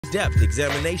depth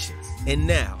examinations. And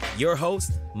now, your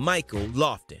host, Michael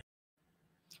Lofton.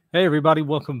 Hey, everybody.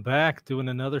 Welcome back. Doing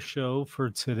another show for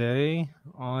today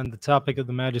on the topic of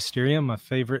the Magisterium, my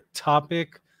favorite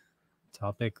topic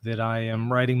that I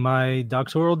am writing my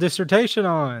doctoral dissertation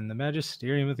on, the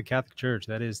Magisterium of the Catholic Church.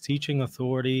 That is teaching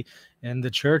authority in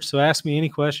the church. So ask me any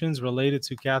questions related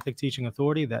to Catholic teaching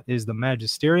authority. That is the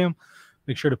Magisterium.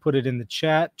 Make sure to put it in the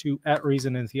chat to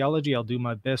 @Reason and Theology. I'll do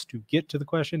my best to get to the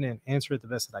question and answer it the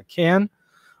best that I can.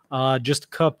 Just a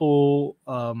couple,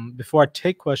 before I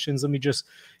take questions, let me just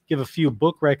give a few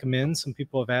book recommends. Some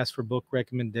people have asked for book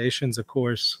recommendations, of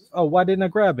course. Oh, why didn't I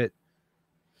grab it?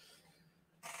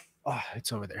 Oh,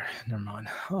 it's over there. Never mind.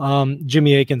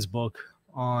 Jimmy Akin's book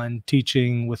on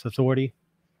teaching with authority.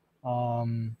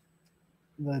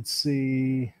 Let's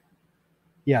see.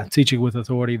 Yeah, teaching with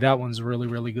authority. That one's really,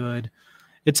 really good.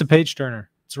 It's a page turner.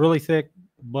 It's really thick,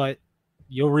 but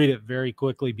you'll read it very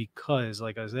quickly because,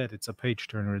 like I said, it's a page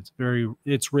turner.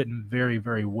 It's written very,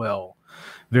 very well.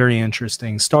 Very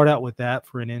interesting. Start out with that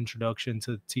for an introduction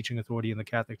to teaching authority in the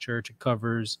Catholic Church. It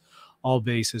covers all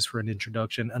bases for an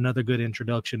introduction. Another good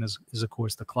introduction is of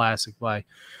course, the classic by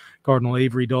Cardinal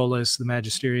Avery Dulles, the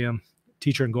Magisterium,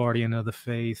 Teacher and Guardian of the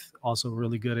Faith. Also a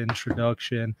really good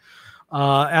introduction.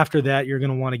 After that, you're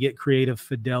going to want to get Creative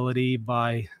Fidelity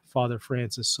by Father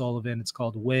Francis Sullivan. It's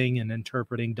called Weighing and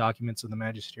Interpreting Documents of the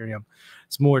Magisterium.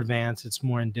 It's more advanced. It's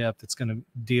more in-depth. It's going to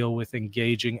deal with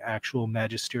engaging actual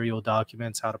magisterial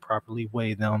documents, how to properly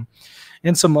weigh them,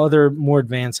 and some other more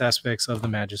advanced aspects of the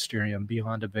Magisterium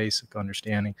beyond a basic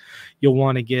understanding. You'll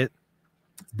want to get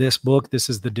this book. This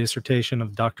is the dissertation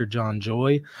of Dr. John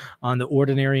Joy on the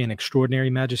Ordinary and Extraordinary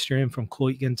Magisterium from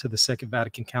Cloykin to the Second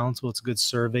Vatican Council. It's a good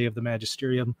survey of the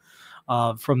Magisterium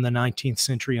from the 19th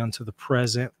century unto the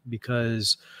present,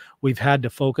 because we've had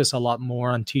to focus a lot more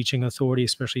on teaching authority,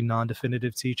 especially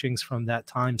non-definitive teachings from that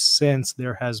time, since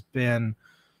there has been,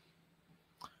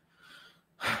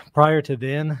 prior to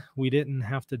then, we didn't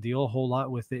have to deal a whole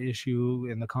lot with the issue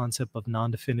and the concept of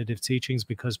non-definitive teachings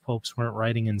because popes weren't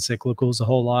writing encyclicals a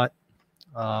whole lot.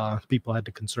 People had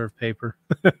to conserve paper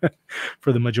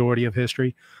for the majority of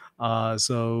history.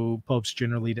 So popes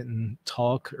generally didn't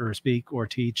talk or speak or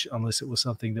teach unless it was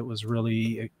something that was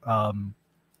really,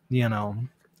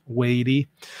 weighty.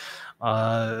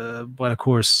 But of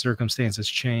course, circumstances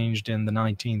changed in the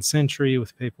 19th century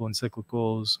with papal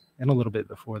encyclicals and a little bit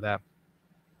before that.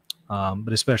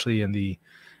 But especially in the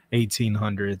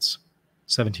 1800s,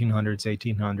 1700s,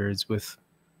 1800s, with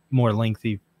more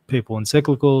lengthy papal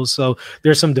encyclicals. So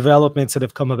there's some developments that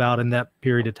have come about in that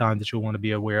period of time that you'll want to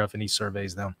be aware of, and he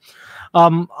surveys them.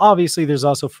 Obviously, there's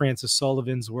also Francis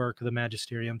Sullivan's work, The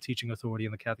Magisterium, Teaching Authority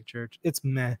in the Catholic Church. It's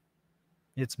meh.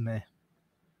 It's meh.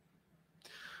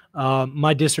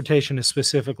 My dissertation is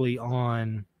specifically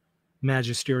on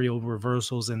magisterial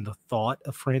reversals in the thought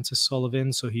of Francis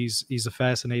Sullivan. So he's a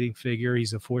fascinating figure.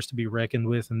 He's a force to be reckoned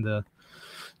with in the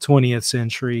 20th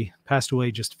century. Passed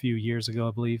away just a few years ago,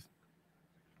 I believe.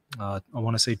 I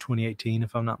want to say 2018,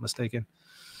 if I'm not mistaken.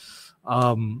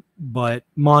 But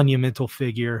monumental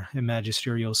figure in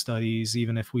magisterial studies,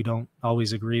 even if we don't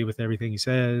always agree with everything he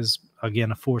says.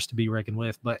 Again, a force to be reckoned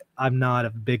with. But I'm not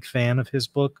a big fan of his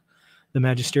book, The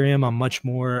Magisterium. I'm much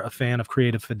more a fan of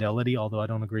Creative Fidelity, although I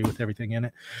don't agree with everything in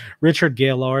it. Richard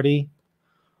Gaillardi.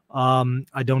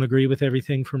 I don't agree with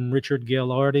everything from Richard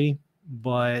Gaillardi,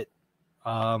 but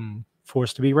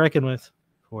force to be reckoned with.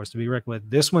 Force to be reckoned with.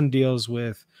 This one deals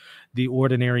with the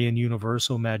Ordinary and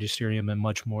Universal Magisterium in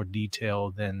much more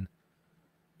detail than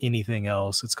anything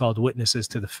else. It's called Witnesses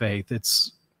to the Faith.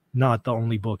 It's not the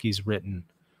only book he's written.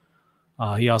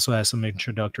 He also has some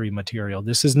introductory material.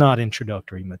 This is not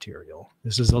introductory material.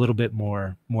 This is a little bit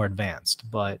more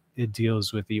advanced, but it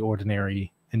deals with the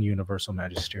Ordinary and Universal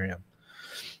Magisterium.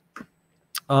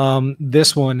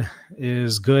 This one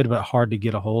is good, but hard to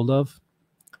get a hold of.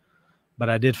 But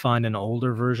I did find an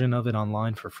older version of it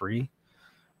online for free.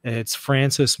 It's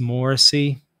Francis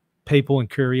Morrissey, Papal and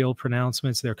Curial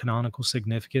Pronouncements, Their Canonical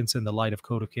Significance in the Light of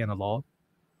Code of Canon Law.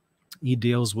 He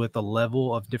deals with a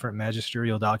level of different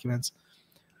magisterial documents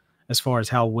as far as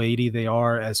how weighty they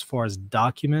are, as far as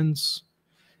documents,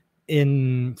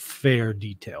 in fair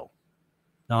detail.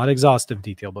 Not exhaustive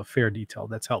detail, but fair detail.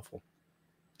 That's helpful.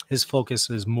 His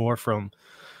focus is more from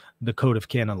the Code of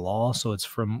Canon Law, so it's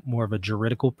from more of a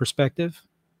juridical perspective.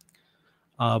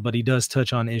 But he does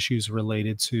touch on issues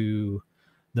related to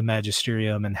the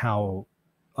magisterium and how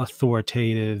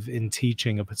authoritative in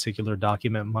teaching a particular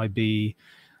document might be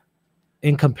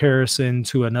in comparison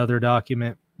to another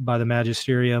document by the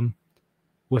magisterium,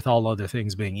 with all other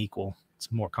things being equal.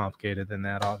 It's more complicated than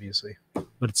that, obviously,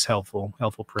 but it's helpful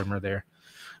primer there.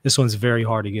 This one's very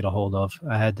hard to get a hold of.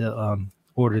 I had to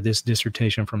order this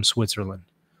dissertation from Switzerland.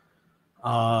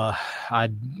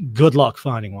 Good luck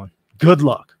finding one. Good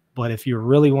luck. But if you're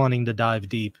really wanting to dive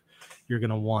deep, you're going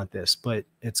to want this, but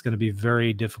it's going to be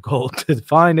very difficult to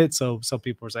find it. So some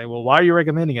people are saying, well, why are you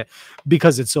recommending it?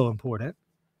 Because it's so important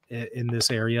in this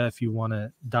area. If you want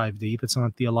to dive deep, it's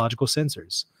on theological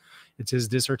censors. It's his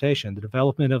dissertation, the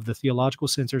development of the theological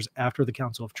censors after the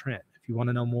Council of Trent. If you want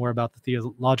to know more about the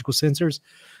theological censors,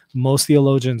 most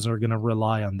theologians are going to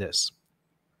rely on this.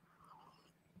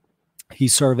 He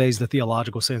surveys the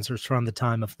theological censors from the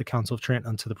time of the Council of Trent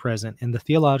unto the present. And the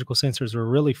theological censors were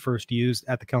really first used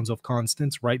at the Council of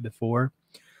Constance right before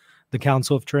the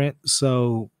Council of Trent.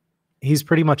 So he's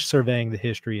pretty much surveying the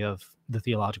history of the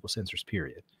theological censors,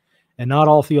 period. And not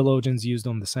all theologians used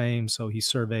them the same. So he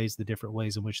surveys the different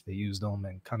ways in which they used them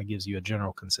and kind of gives you a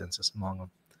general consensus among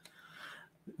them.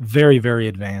 Very, very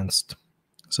advanced.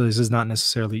 So this is not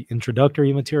necessarily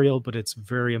introductory material, but it's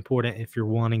very important if you're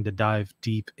wanting to dive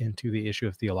deep into the issue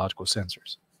of theological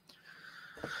censors.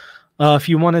 If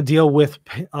you want to deal with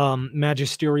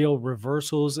magisterial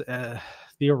reversals,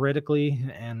 theoretically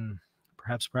and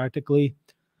perhaps practically,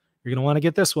 you're going to want to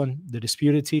get this one, The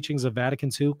Disputed Teachings of Vatican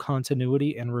II,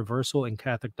 Continuity and Reversal in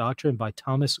Catholic Doctrine by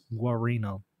Thomas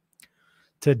Guarino.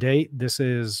 To date, this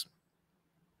is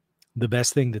the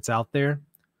best thing that's out there,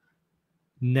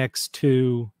 next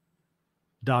to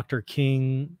Dr.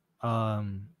 King,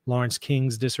 Lawrence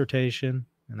King's dissertation,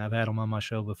 and I've had him on my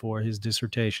show before, his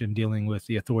dissertation dealing with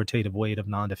the authoritative weight of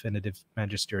non-definitive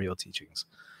magisterial teachings.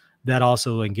 That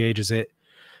also engages it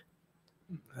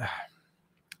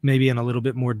maybe in a little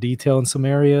bit more detail in some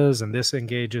areas, and this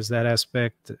engages that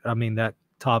aspect, that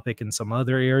topic in some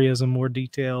other areas in more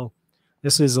detail.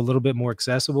 This is a little bit more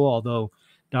accessible, although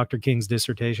Dr. King's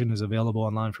dissertation is available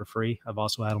online for free. I've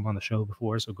also had him on the show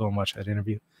before, so go and watch that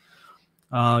interview.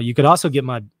 You could also get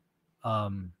my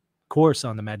course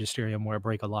on the Magisterium where I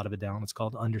break a lot of it down. It's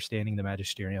called Understanding the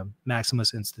Magisterium,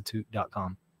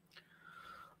 maximusinstitute.com,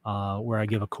 where I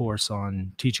give a course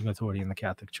on teaching authority in the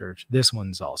Catholic Church. This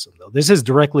one's awesome, though. This is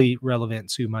directly relevant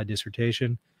to my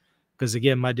dissertation because,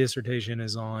 again, my dissertation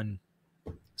is on,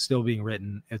 still being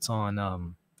written, it's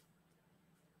on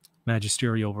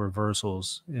magisterial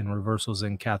reversals and reversals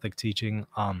in Catholic teaching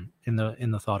in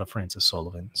the thought of Francis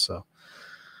Sullivan. So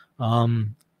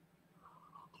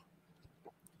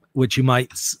which you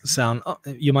might say,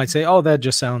 oh, that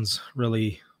just sounds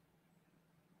really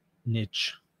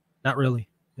niche. Not really.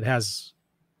 It has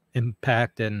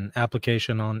impact and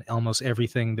application on almost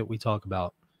everything that we talk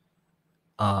about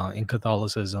in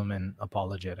Catholicism and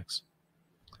apologetics.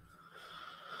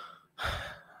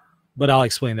 But I'll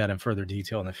explain that in further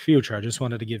detail in the future. I just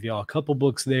wanted to give you all a couple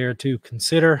books there to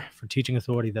consider for teaching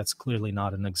authority. That's clearly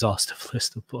not an exhaustive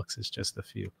list of books. It's just a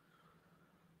few.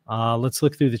 Let's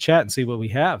look through the chat and see what we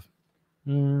have.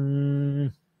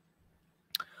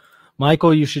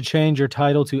 Michael, you should change your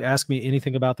title to Ask Me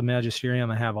Anything About the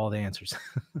Magisterium. I have all the answers.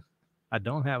 I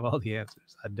don't have all the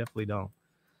answers. I definitely don't.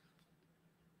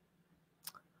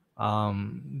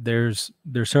 There's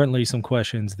certainly some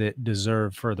questions that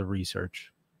deserve further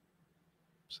research.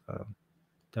 So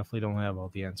definitely don't have all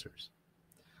the answers.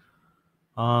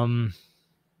 How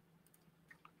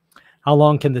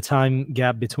long can the time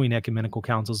gap between ecumenical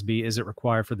councils be? Is it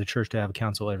required for the church to have a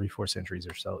council every 4 centuries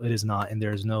or so? It is not, and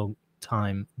there is no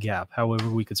time gap. However,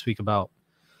 we could speak about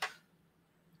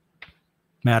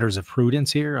matters of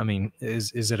prudence here. I mean,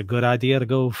 is it a good idea to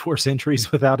go 4 centuries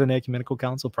without an ecumenical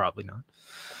council? Probably not.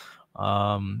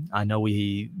 I know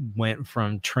we went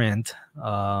from Trent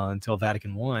until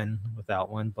Vatican I without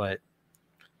one, but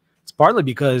it's partly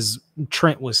because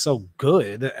Trent was so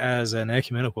good as an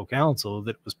ecumenical council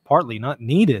that it was partly not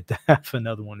needed to have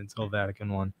another one until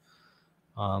Vatican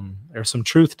I. There's some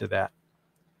truth to that.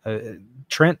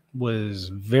 Trent was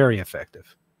very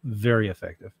effective, very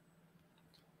effective.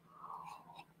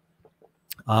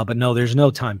 But no, there's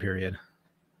no time period.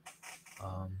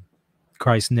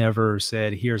 Christ never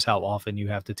said, here's how often you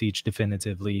have to teach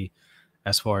definitively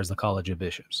as far as the College of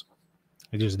Bishops.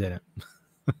 He just didn't.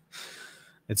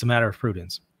 It's a matter of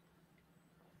prudence.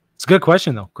 It's a good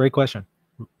question, though. Great question.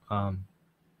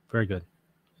 Very good.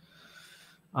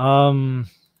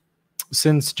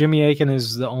 Since Jimmy Akin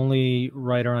is the only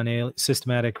writer on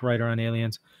systematic writer on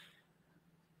aliens,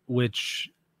 which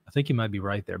I think you might be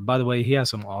right there. By the way, he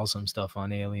has some awesome stuff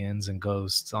on aliens and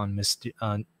ghosts on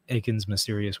Akin's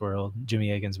Mysterious World,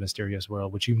 Jimmy Akin's Mysterious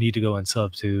World, which you need to go and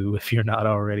sub to if you're not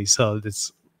already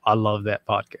subbed. I love that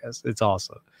podcast. It's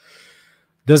awesome.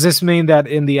 Does this mean that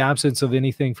in the absence of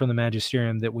anything from the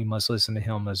Magisterium that we must listen to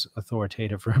him as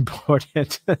authoritative or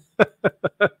important?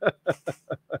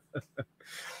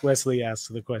 Wesley asks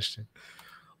the question.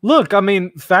 Look, I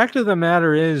mean, fact of the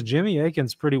matter is Jimmy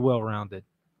Akin's pretty well-rounded.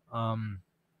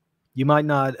 You might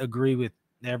not agree with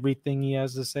everything he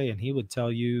has to say, and he would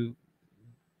tell you,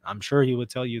 I'm sure he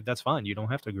would tell you, that's fine. You don't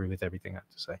have to agree with everything I have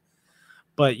to say.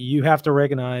 But you have to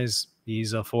recognize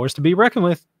he's a force to be reckoned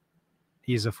with.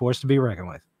 He's a force to be reckoned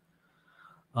with.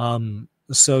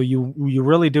 So you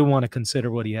really do want to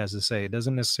consider what he has to say. It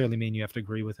doesn't necessarily mean you have to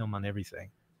agree with him on everything,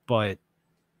 but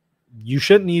you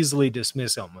shouldn't easily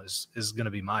dismiss him, is going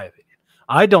to be my opinion.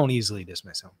 I don't easily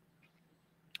dismiss him.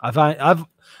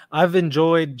 I've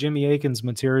enjoyed Jimmy Akin's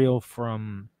material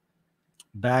from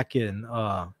back in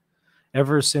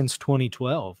ever since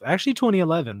 2012, actually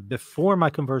 2011, before my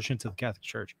conversion to the Catholic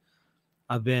Church.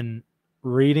 I've been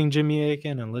reading Jimmy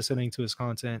Akin and listening to his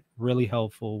content. Really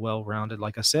helpful, well-rounded.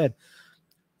 Like I said,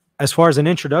 as far as an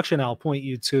introduction, I'll point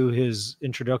you to his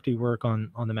introductory work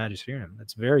on the Magisterium.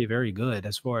 It's very, very good.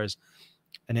 As far as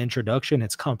an introduction,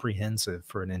 it's comprehensive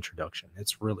for an introduction.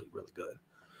 It's really, really good.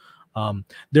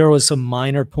 There was some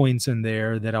minor points in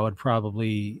there that I would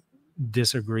probably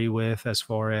disagree with, as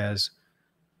far as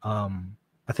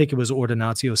I think it was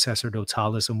Ordinatio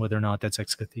Sacerdotalis and whether or not that's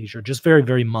ex cathedra. Just very,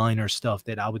 very minor stuff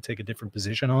that I would take a different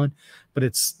position on. But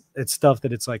it's stuff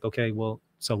that it's like, okay, well,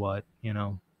 so what? You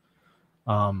know,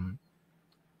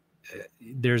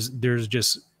 there's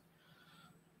just,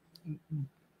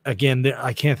 again,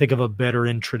 I can't think of a better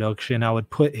introduction. I would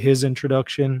put his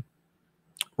introduction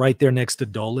right there next to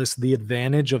Dulles. The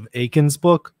advantage of Akin's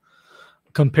book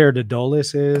compared to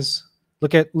Dulles is,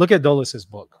 look at Dulles's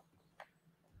book.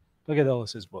 Look at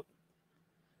Dulles's book.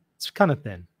 It's kind of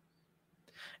thin.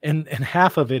 And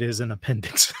half of it is an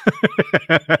appendix,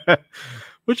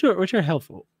 which are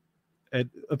helpful.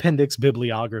 Appendix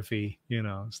bibliography, you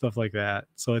know, stuff like that.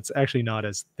 So it's actually not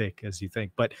as thick as you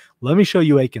think. But let me show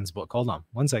you Akin's book. Hold on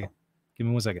 1 second. Give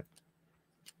me 1 second.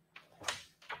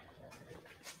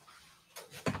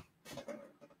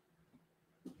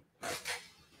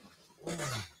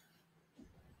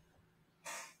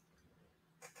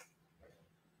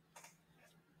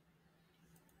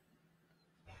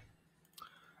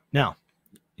 Now,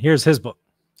 here's his book.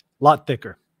 A lot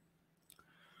thicker.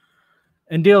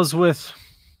 And deals with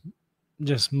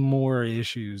just more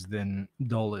issues than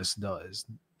Dulles does.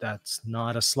 That's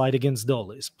not a slight against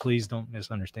Dulles. Please don't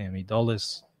misunderstand me.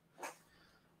 Dulles,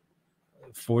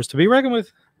 force to be reckoned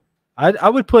with. I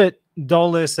would put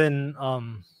Dulles and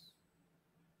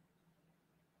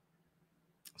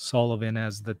Sullivan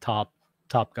as the top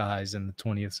guys in the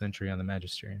 20th century on the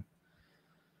Magisterium.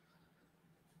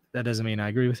 That doesn't mean I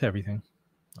agree with everything.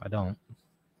 I don't.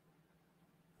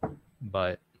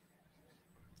 But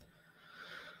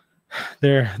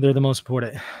they're the most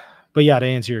important. But yeah, to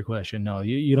answer your question, no,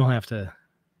 you don't have to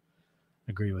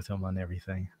agree with them on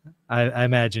everything. I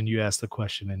imagine you asked the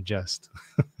question in jest.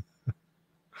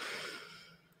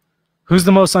 Who's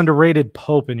the most underrated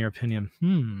pope in your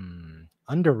opinion?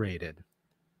 Underrated.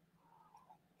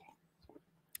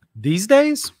 These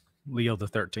days, Leo the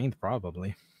 13th,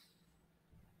 probably.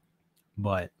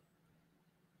 But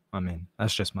I mean,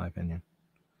 that's just my opinion.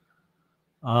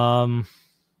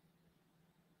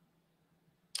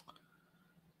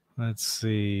 Let's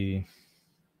see.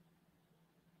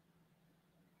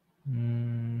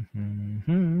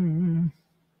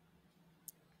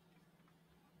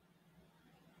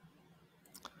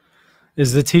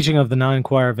 Is the teaching of the 9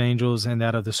 choir of angels and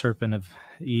that of the serpent of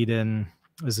Eden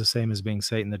is the same as being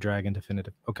Satan the dragon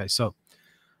definitive? Okay, so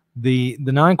the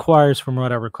 9 choirs, from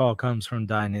what I recall, comes from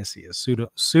Dionysius,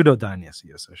 pseudo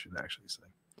Dionysius, I should actually say.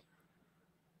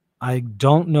 I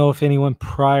don't know if anyone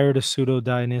prior to pseudo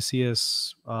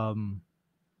Dionysius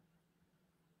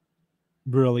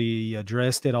really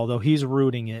addressed it, although he's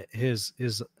rooting it his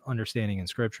understanding in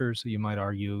scripture, so you might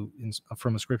argue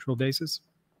from a scriptural basis.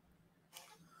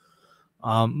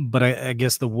 But I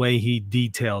guess the way he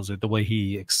details it, the way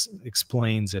he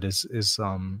explains it is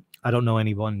I don't know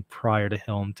anyone prior to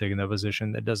him taking that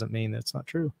position. That doesn't mean that's not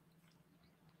true.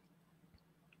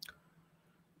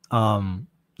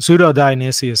 Pseudo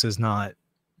Dionysius is not,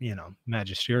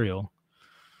 magisterial.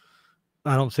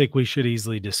 I don't think we should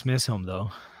easily dismiss him,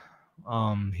 though.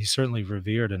 He's certainly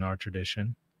revered in our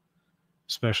tradition,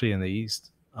 especially in the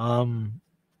East.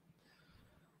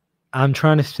 I'm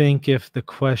trying to think if the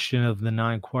question of the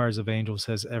 9 choirs of angels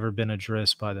has ever been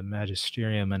addressed by the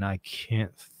Magisterium, and I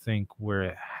can't think where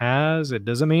it has. It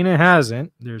doesn't mean it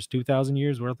hasn't. There's 2,000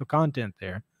 years worth of content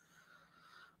there.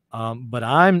 But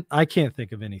I can't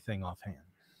think of anything offhand.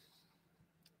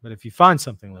 But if you find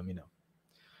something, let me know.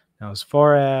 Now, as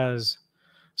far as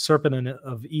serpent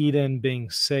of Eden being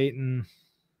Satan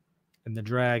and the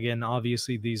dragon,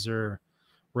 obviously these are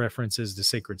references to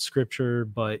sacred scripture,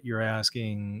 but you're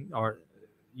asking,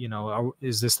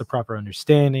 is this the proper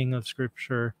understanding of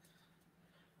scripture?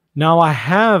 Now, I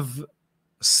have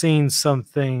seen some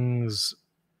things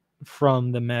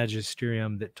from the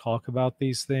Magisterium that talk about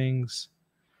these things.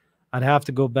 I'd have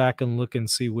to go back and look and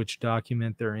see which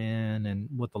document they're in and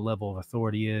what the level of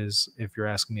authority is if you're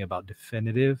asking me about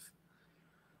definitive.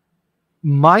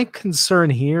 My concern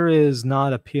here is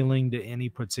not appealing to any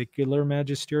particular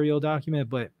magisterial document,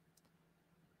 but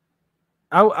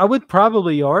I would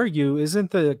probably argue,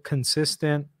 isn't the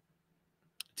consistent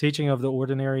teaching of the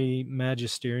ordinary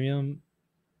magisterium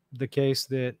the case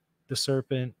that the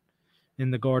serpent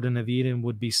in the Garden of Eden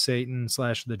would be Satan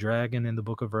 / the dragon in the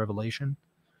book of Revelation?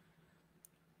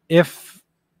 If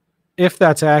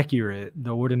that's accurate,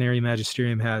 the ordinary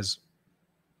magisterium has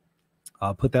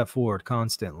put that forward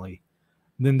constantly,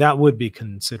 then that would be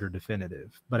considered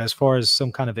definitive. But as far as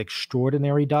some kind of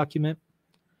extraordinary document,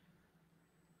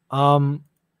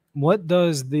 what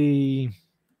does the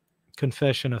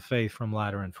Confession of Faith from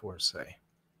Lateran IV say?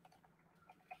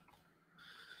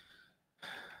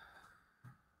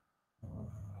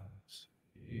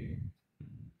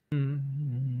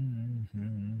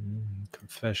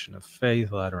 Confession of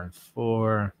Faith, Lateran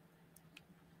IV.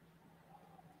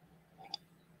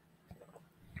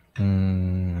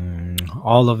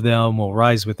 All of them will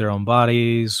rise with their own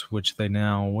bodies, which they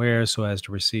now wear, so as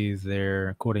to receive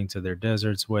according to their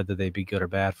deserts, whether they be good or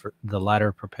bad, for the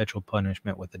latter perpetual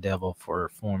punishment with the devil, for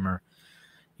former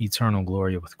eternal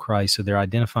glory with Christ. So they're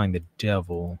identifying the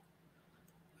devil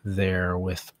there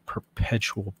with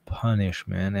perpetual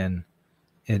punishment, and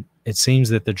it seems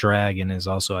that the dragon is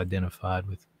also identified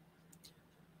with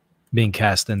being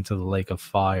cast into the lake of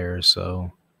fire.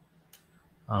 So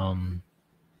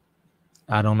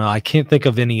I don't know. I can't think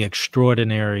of any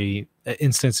extraordinary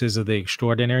instances of the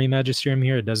extraordinary magisterium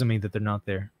here. It doesn't mean that they're not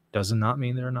there. Does not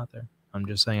mean they're not there. I'm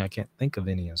just saying I can't think of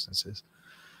any instances.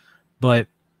 But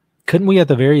couldn't we at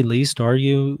the very least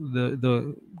argue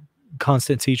the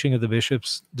constant teaching of the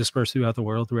bishops dispersed throughout the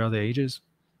world, throughout the ages,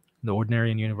 the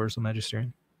ordinary and universal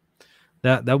magisterium?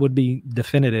 That would be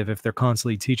definitive if they're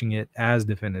constantly teaching it as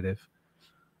definitive.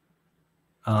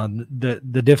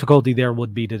 The difficulty there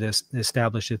would be to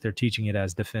establish that they're teaching it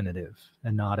as definitive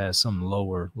and not as some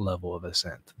lower level of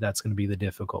assent. That's going to be the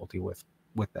difficulty with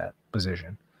that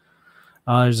position.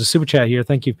 There's a super chat here.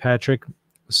 Thank you, Patrick.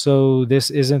 So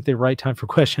this isn't the right time for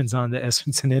questions on the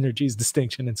essence and energies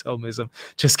distinction in Thomism.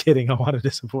 Just kidding. I wanted to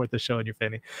support the show and your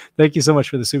fanny. Thank you so much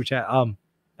for the super chat.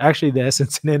 Actually, the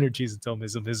essence and energies of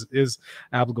Thomism is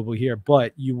applicable here,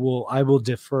 but I will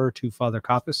defer to Father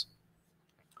Kappas,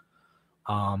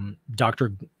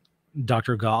 Dr.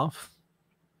 Goff,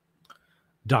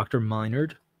 Dr.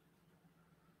 Minard,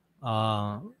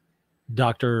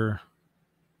 Dr.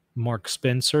 Mark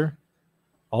Spencer.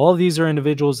 All of these are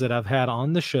individuals that I've had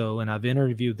on the show, and I've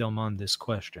interviewed them on this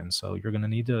question. So you're going to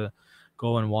need to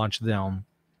go and watch them.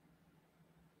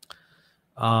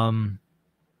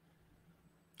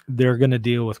 They're going to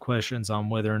deal with questions on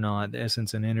whether or not the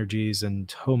essence and energies and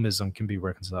Thomism can be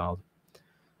reconciled.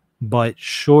 But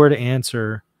short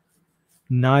answer,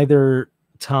 neither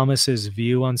Thomas's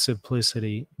view on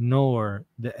simplicity nor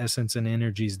the essence and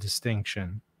energies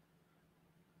distinction,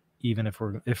 even if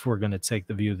we're going to take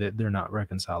the view that they're not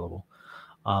reconcilable,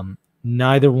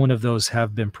 neither one of those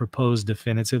have been proposed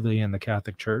definitively in the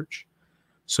Catholic Church.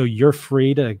 So you're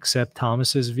free to accept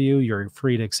Thomas's view. You're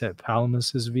free to accept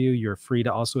Palamas's view. You're free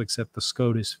to also accept the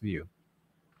Scotus view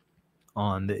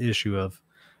on the issue of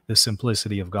the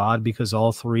simplicity of God, because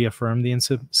all three affirm the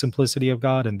simplicity of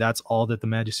God, and that's all that the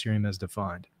Magisterium has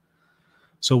defined.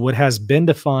 So what has been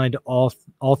defined, all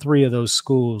three of those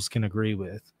schools can agree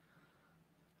with.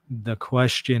 The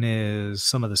question is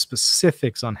some of the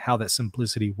specifics on how that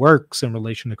simplicity works in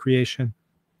relation to creation.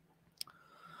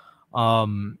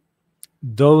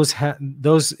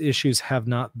 Those issues have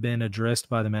not been addressed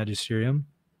by the Magisterium,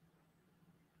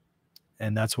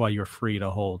 and that's why you're free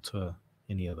to hold to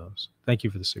any of those. Thank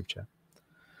you for the super chat.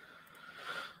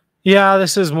 Yeah,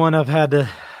 this is one I've had to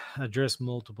address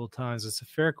multiple times. It's a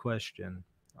fair question.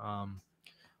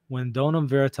 When Donum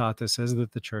Veritatis says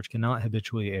that the church cannot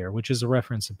habitually err, which is a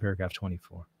reference in paragraph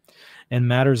 24, and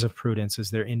matters of prudence, is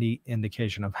there any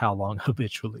indication of how long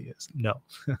habitually is? No.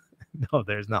 No,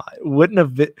 there's not.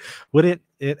 Wouldn't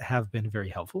it have been very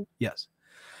helpful? Yes.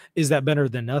 Is that better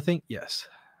than nothing? Yes.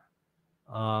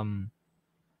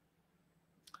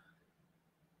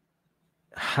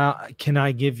 How can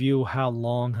I give you how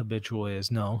long habitual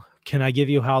is? No, Can I give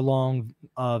you how long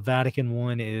Vatican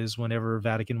I is whenever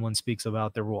Vatican I speaks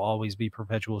about there will always be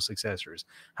perpetual successors?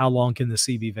 How long can the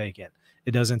see be vacant?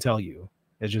 It doesn't tell you.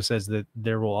 It just says that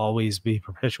there will always be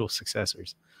perpetual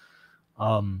successors.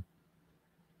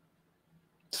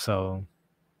 So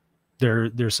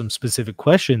there's some specific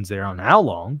questions there on how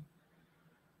long.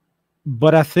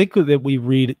 But I think that we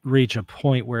reach a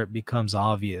point where it becomes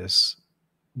obvious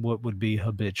what would be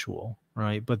habitual,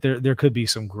 right? But there could be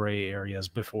some gray areas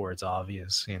before it's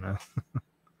obvious, you know.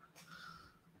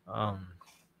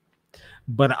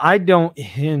 But I don't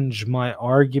hinge my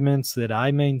arguments that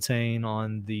I maintain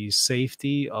on the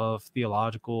safety of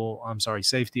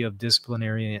safety of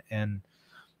disciplinary and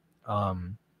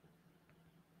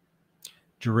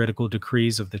juridical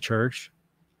decrees of the church.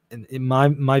 And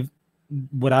my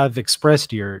what I've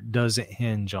expressed here doesn't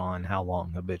hinge on how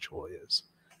long habitual is,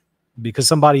 because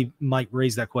somebody might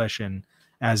raise that question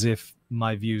as if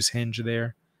my views hinge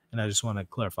there, and I just want to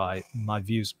clarify my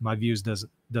views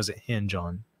doesn't hinge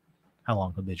on how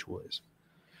long habitual is.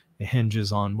 It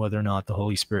hinges on whether or not the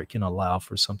Holy Spirit can allow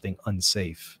for something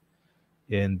unsafe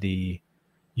in the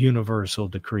universal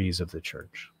decrees of the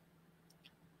church.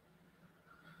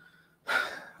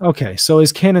 Okay, so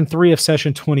is Canon 3 of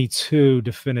Session 22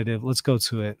 definitive? Let's go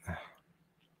to it.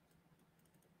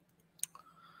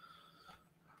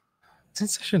 Is it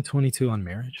Session 22 on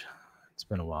marriage? It's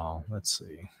been a while. Let's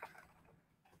see.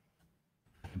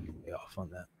 Be off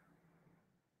on that.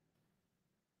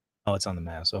 Oh, it's on the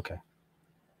Mass. Okay.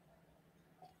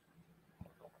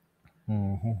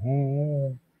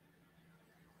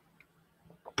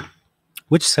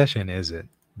 Which session is it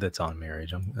that's on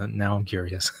marriage? Now I'm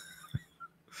curious.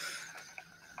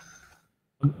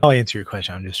 I'll answer your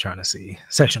question. I'm just trying to see.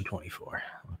 Section 24.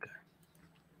 Okay.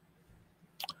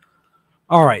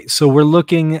 All right. So we're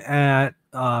looking at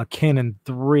Canon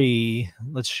 3.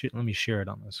 Let me share it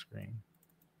on the screen.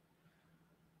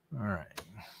 All right.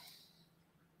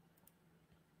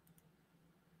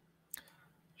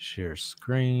 Share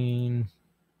screen.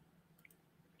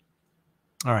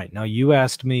 All right. Now you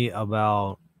asked me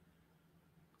about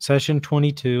Session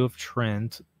 22 of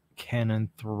Trent, Canon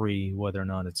 3, whether or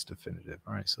not it's definitive.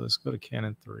 All right, so let's go to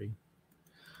Canon 3.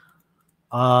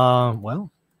 I'm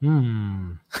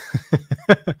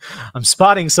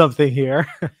spotting something here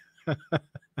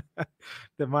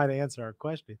that might answer our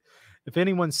question. If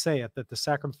anyone saith that the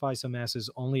sacrifice of Mass is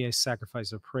only a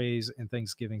sacrifice of praise and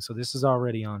thanksgiving, so this is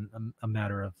already on a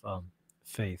matter of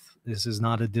faith. This is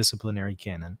not a disciplinary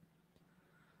canon.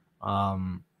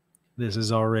 This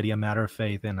is already a matter of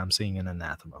faith, and I'm seeing an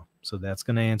anathema. So that's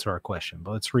going to answer our question,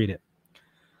 but let's read it.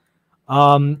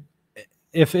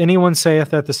 If anyone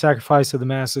saith that the sacrifice of the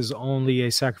Mass is only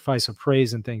a sacrifice of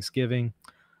praise and thanksgiving,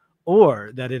 or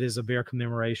that it is a bare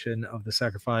commemoration of the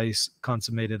sacrifice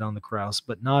consummated on the cross,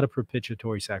 but not a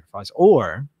propitiatory sacrifice,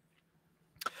 or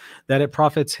that it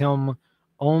profits him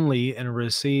only and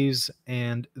receives,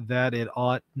 and that it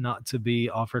ought not to be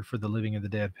offered for the living of the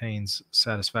dead, pains,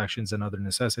 satisfactions, and other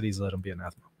necessities, let him be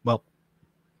anathema. Well,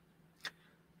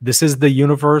 this is the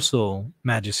universal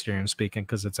magisterium speaking,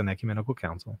 because it's an ecumenical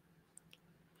council.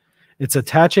 It's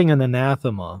attaching an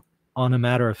anathema on a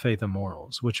matter of faith and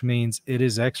morals, which means it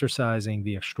is exercising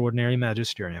the extraordinary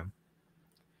magisterium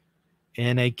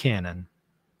in a canon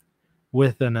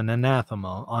with an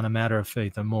anathema on a matter of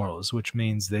faith and morals, which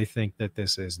means they think that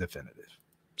this is definitive.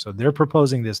 So they're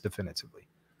proposing this definitively.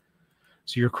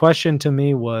 So your question to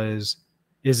me was,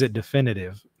 is it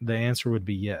definitive? The answer would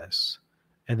be yes.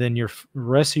 And then your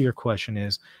rest of your question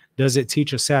is, does it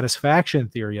teach a satisfaction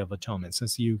theory of atonement,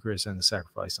 since the Eucharist and the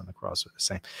sacrifice on the cross are the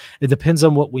same? It depends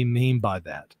on what we mean by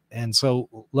that. And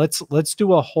so let's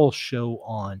do a whole show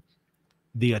on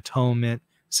the atonement,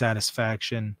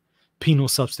 satisfaction, penal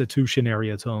substitutionary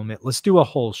atonement. Let's do a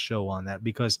whole show on that,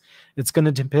 because it's going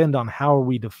to depend on how are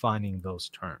we defining those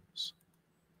terms.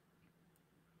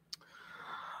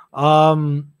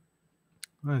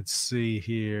 Let's see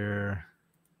here.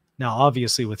 Now,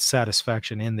 obviously, with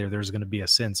satisfaction in there, there's going to be a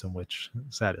sense in which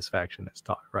satisfaction is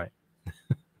taught, right?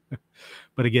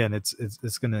 But again, it's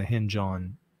going to hinge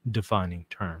on defining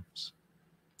terms.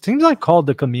 Seems like Called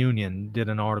to Communion did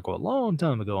an article a long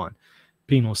time ago on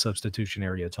penal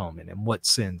substitutionary atonement and what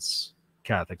sense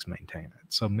Catholics maintain it.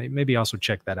 So maybe also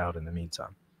check that out in the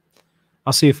meantime.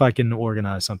 I'll see if I can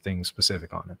organize something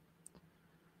specific on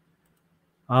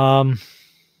it.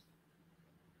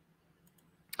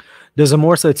 Does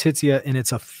Amors Laetitia in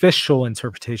its official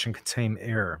interpretation contain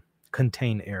error?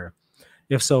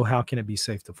 If so, how can it be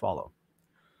safe to follow?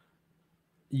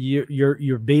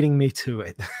 You're beating me to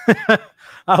it.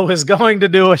 I was going to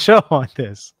do a show on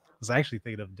this. I was actually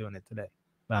thinking of doing it today,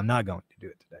 but I'm not going to do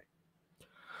it today.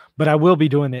 But I will be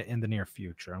doing it in the near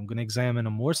future. I'm going to examine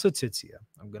Amor Laetitia.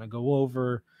 I'm going to go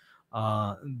over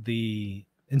the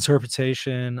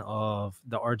interpretation of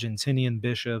the Argentinian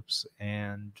bishops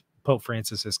and Pope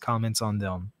Francis's comments on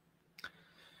them.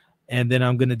 And then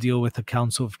I'm going to deal with the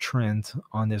Council of Trent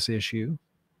on this issue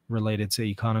related to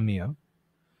economia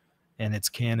and its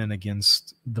canon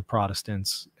against the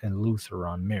Protestants and Luther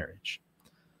on marriage.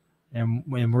 And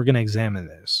we're going to examine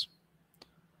this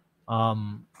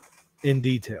in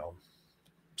detail.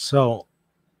 So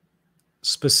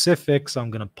specifics,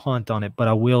 I'm going to punt on it, but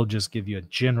I will just give you a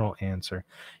general answer.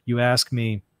 You ask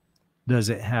me, does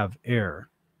it have error?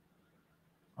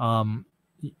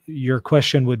 Your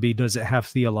question would be, does it have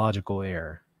theological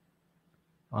error?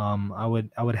 I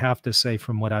would have to say,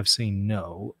 from what I've seen,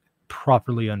 no.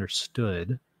 Properly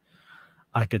understood,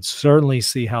 I could certainly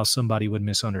see how somebody would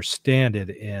misunderstand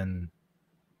it, and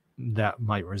that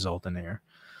might result in error.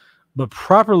 But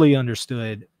properly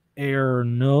understood, error,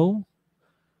 no.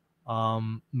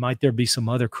 Might there be some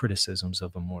other criticisms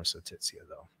of Amor Laetitia,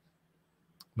 though?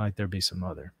 Might there be some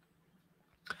other?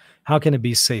 How can it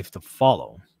be safe to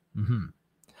follow?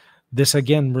 This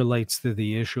again relates to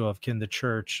the issue of, can the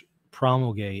church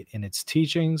promulgate in its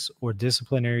teachings or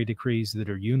disciplinary decrees that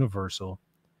are universal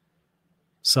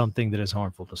something that is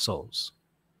harmful to souls?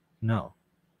 No,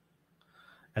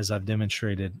 as I've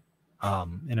demonstrated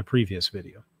in a previous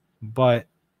video. But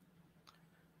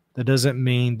that doesn't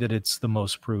mean that it's the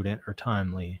most prudent or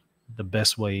timely, the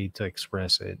best way to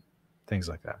express it, things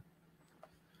like that.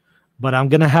 But I'm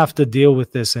going to have to deal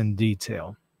with this in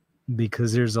detail,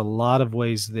 because there's a lot of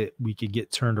ways that we could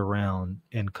get turned around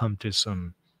and come to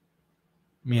some,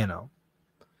 and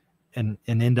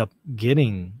end up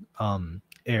getting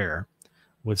error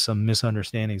with some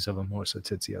misunderstandings of Amor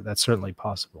Laetitia. That's certainly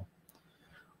possible.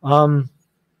 What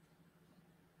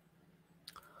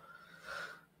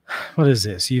is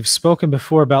this? You've spoken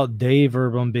before about Dei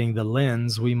Verbum being the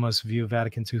lens we must view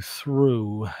Vatican II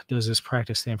through. Does this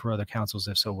practice stand for other councils?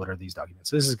 If so, what are these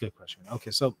documents? This is a good question.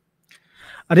 Okay, so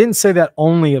I didn't say that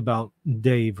only about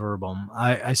Dei Verbum.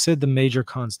 I said the major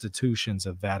constitutions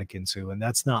of Vatican II, and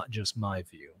that's not just my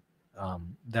view.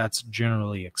 That's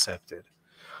generally accepted.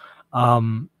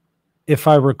 If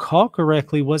I recall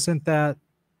correctly, wasn't that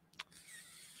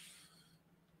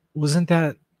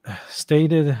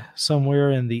stated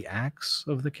somewhere in the Acts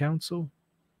of the Council?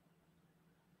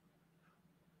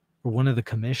 Or one of the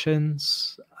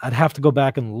commissions? I'd have to go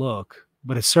back and look,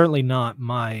 but it's certainly not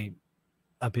my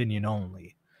opinion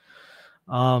only.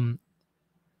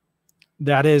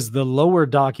 That is, the lower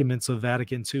documents of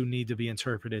Vatican II need to be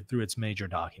interpreted through its major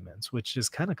documents, which is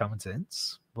kind of common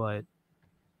sense, but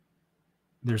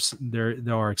there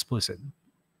are explicit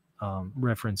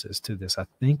references to this, I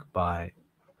think, by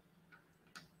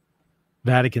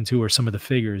Vatican II or some of the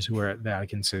figures who are at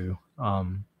Vatican II.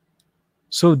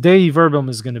 So Dei Verbum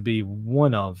is going to be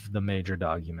one of the major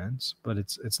documents, but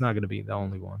it's not going to be the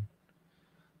only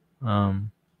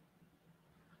one.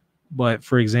 But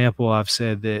for example, I've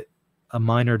said that a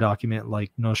minor document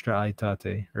like Nostra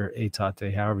Aetate, or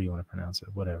Aetate, however you want to pronounce it,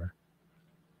 whatever,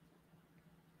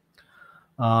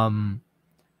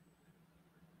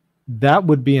 that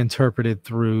would be interpreted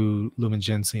through Lumen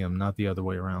Gentium, not the other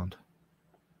way around.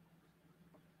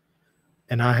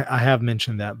 And I have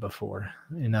mentioned that before,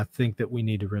 and I think that we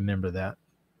need to remember that,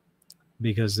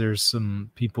 because there's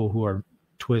some people who are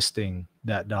twisting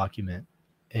that document,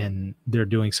 and they're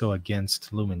doing so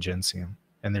against Lumen Gentium,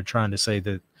 and they're trying to say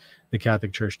that the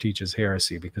Catholic Church teaches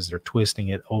heresy because they're twisting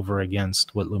it over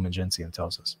against what Lumen Gentium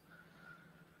tells us.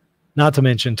 Not to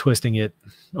mention twisting it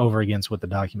over against what the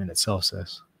document itself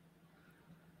says.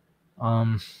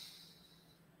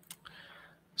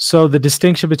 So the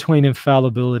distinction between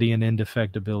infallibility and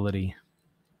indefectibility.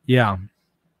 Yeah.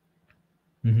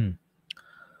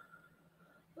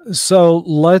 So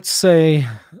let's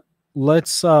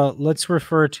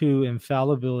refer to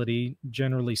infallibility,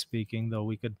 generally speaking, though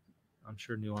we could, I'm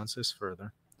sure, nuance this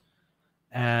further,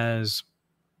 as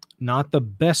not the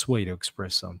best way to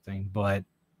express something, but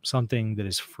something that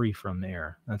is free from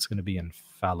error. That's going to be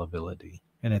infallibility.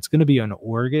 And it's going to be an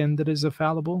organ that is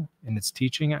infallible in its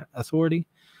teaching authority.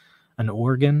 An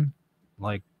organ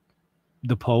like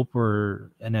the Pope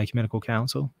or an ecumenical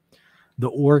council. The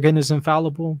organ is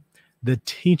infallible. The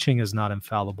teaching is not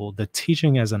infallible. The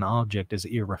teaching as an object is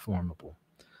irreformable.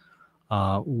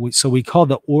 So we call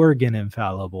the organ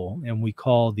infallible, and we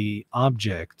call the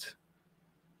object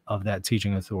of that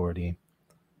teaching authority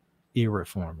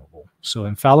irreformable. So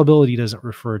infallibility doesn't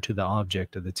refer to the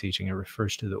object of the teaching. It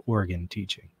refers to the organ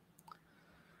teaching.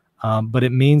 But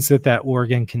it means that that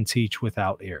organ can teach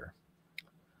without error.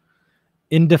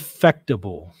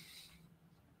 Indefectible.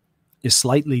 is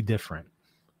slightly different.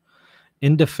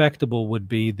 Indefectible would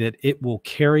be that it will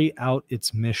carry out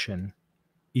its mission,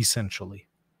 essentially.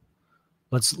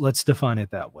 Let's define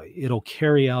it that way. It'll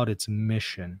carry out its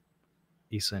mission,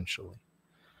 essentially.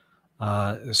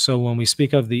 So when we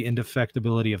speak of the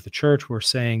indefectibility of the church, we're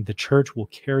saying the church will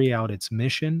carry out its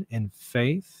mission in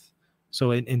faith.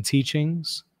 So in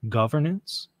teachings,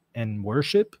 governance, and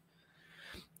worship,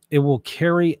 it will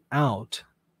carry out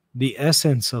the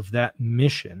essence of that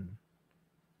mission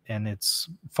and its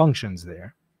functions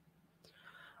there.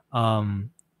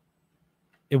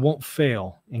 It won't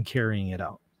fail in carrying it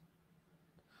out.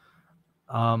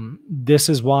 This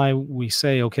is why we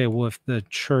say, okay, well, if the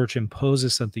church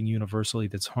imposes something universally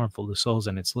that's harmful to souls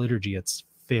in its liturgy, it's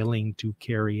failing to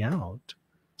carry out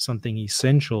something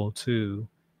essential to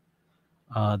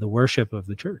the worship of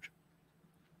the church,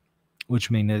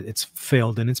 which means it's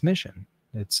failed in its mission.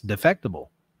 It's defectible.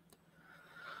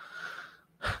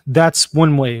 That's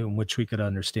one way in which we could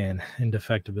understand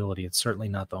indefectibility. It's certainly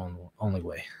not the only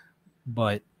way,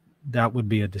 but that would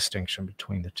be a distinction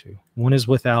between the two. One is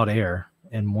without error,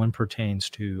 and one pertains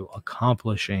to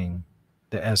accomplishing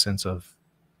the essence of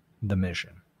the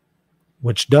mission,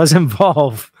 which does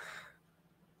involve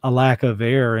a lack of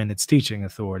error in its teaching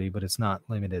authority, but it's not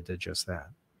limited to just that.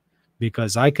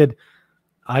 Because I could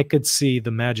see the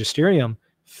magisterium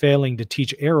failing to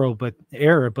teach error,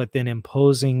 but then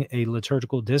imposing a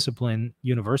liturgical discipline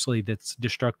universally that's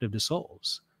destructive to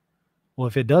souls. Well,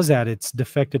 if it does that, it's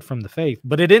defected from the faith.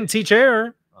 But it didn't teach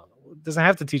error. It doesn't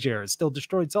have to teach error. It still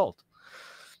destroyed souls.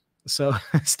 So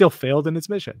it still failed in its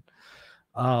mission.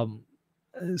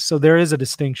 So there is a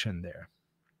distinction there.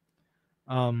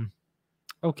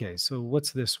 Okay, so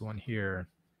what's this one here?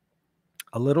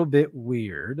 A little bit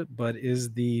weird, but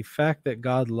is the fact that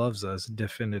God loves us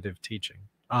definitive teaching?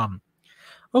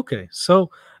 Okay, so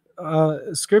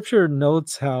Scripture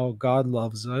notes how God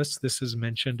loves us. This is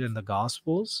mentioned in the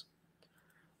Gospels.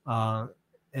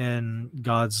 And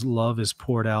God's love is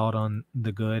poured out on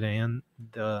the good and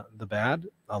the bad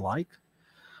alike.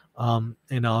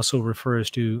 And also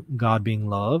refers to God being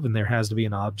love, and there has to be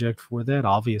an object for that.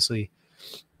 Obviously,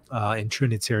 in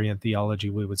Trinitarian theology,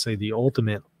 we would say the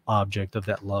ultimate object of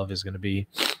that love is going to be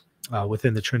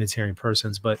within the Trinitarian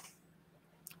persons, but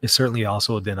it certainly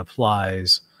also then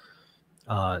applies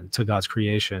to God's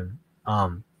creation.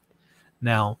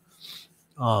 Now,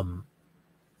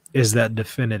 is that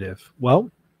definitive? Well,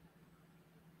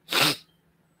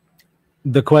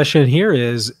 the question here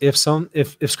is if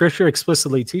Scripture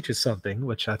explicitly teaches something,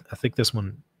 which I think this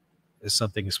one is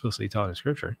something explicitly taught in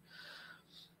Scripture,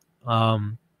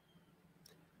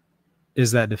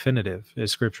 is that definitive?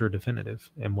 Is Scripture definitive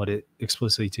in what it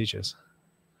explicitly teaches?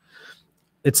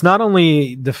 It's not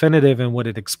only definitive in what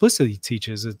it explicitly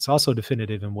teaches, it's also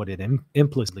definitive in what it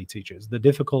implicitly teaches. The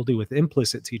difficulty with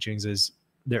implicit teachings is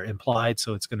they're implied,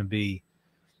 so it's going to be,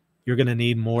 you're going to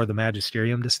need more of the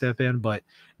magisterium to step in. But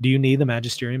do you need the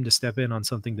magisterium to step in on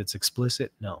something that's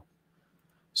explicit? No.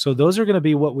 So those are going to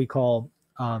be what we call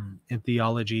in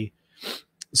theology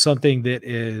something that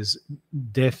is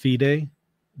de fide,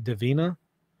 divina.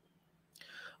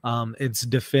 It's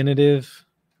definitive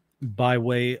by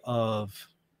way of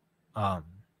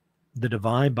the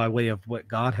divine, by way of what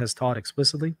God has taught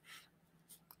explicitly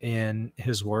in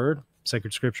His Word,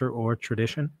 sacred Scripture, or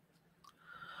tradition.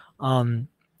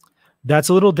 That's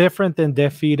a little different than de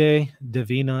fide,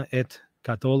 divina et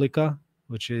catholica,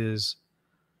 which is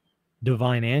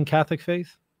divine and Catholic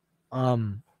faith.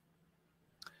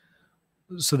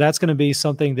 So that's going to be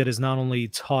something that is not only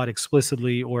taught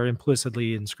explicitly or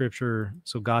implicitly in Scripture,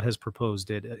 so God has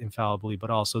proposed it infallibly, but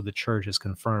also the church has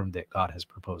confirmed that God has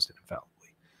proposed it infallibly.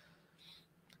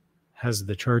 Has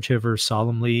the church ever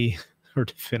solemnly or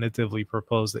definitively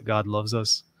proposed that God loves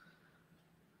us?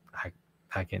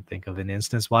 I can't think of an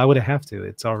instance. Why would it have to?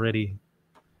 It's already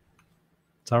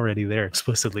there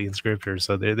explicitly in Scripture.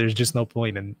 So there's just no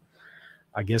point. And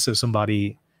I guess if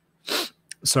somebody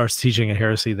starts teaching a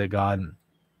heresy that God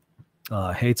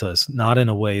hates us, not in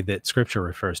a way that Scripture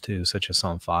refers to, such as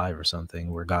Psalm 5 or something,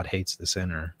 where God hates the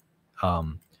sinner,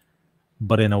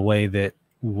 but in a way that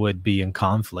would be in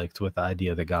conflict with the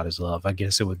idea that God is love, I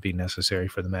guess it would be necessary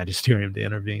for the magisterium to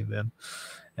intervene then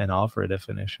and offer a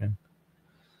definition.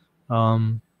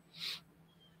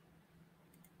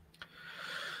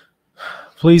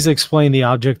 Please explain the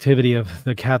objectivity of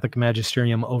the Catholic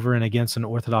magisterium over and against an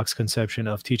Orthodox conception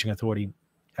of teaching authority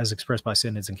as expressed by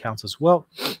synods and councils. Well,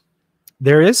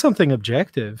 there is something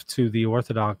objective to the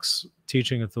Orthodox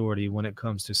teaching authority when it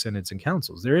comes to synods and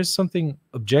councils. There is something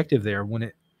objective there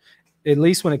at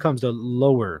least when it comes to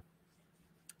lower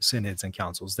synods and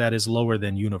councils. That is lower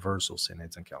than universal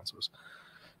synods and councils.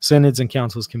 Synods and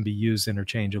councils can be used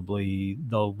interchangeably,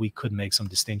 though we could make some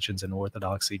distinctions in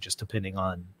orthodoxy just depending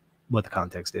on what the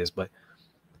context is. But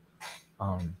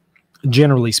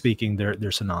generally speaking,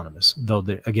 they're synonymous, though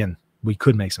again, we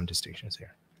could make some distinctions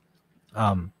here.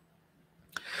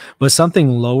 But something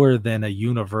lower than a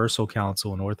universal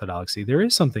council in orthodoxy, there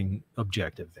is something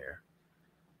objective there.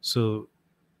 So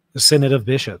the Synod of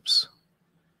Bishops,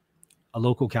 a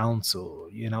local council,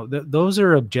 those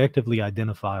are objectively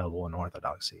identifiable in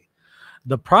orthodoxy.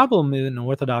 The problem in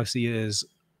orthodoxy is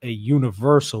a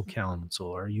universal council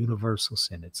or a universal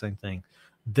synod, same thing.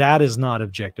 That is not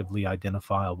objectively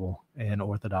identifiable in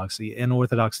orthodoxy, and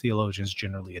Orthodox theologians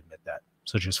generally admit that,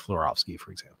 such as Florovsky,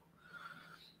 for example.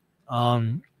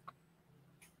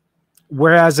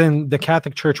 Whereas in the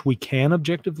Catholic Church, we can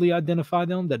objectively identify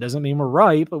them. That doesn't mean we're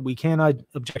right, but we can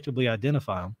objectively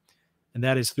identify them, and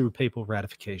that is through papal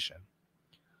ratification.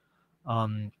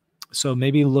 So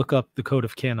maybe look up the Code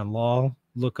of Canon Law,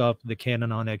 look up the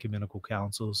Canon on Ecumenical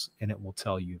Councils, and it will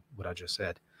tell you what I just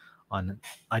said on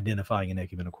identifying an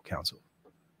ecumenical council.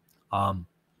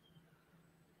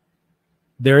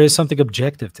 There is something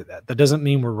objective to that. That doesn't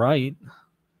mean we're right.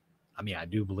 I mean, I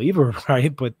do believe we're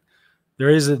right, but there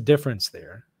is a difference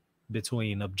there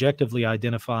between objectively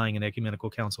identifying an ecumenical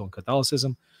council in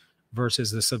Catholicism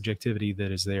versus the subjectivity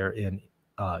that is there in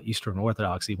Eastern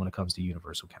Orthodoxy when it comes to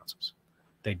universal councils.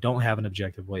 They don't have an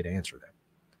objective way to answer that.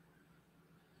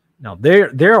 Now,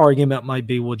 their argument might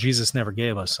be, well, Jesus never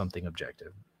gave us something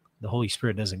objective. The Holy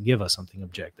Spirit doesn't give us something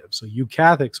objective. So you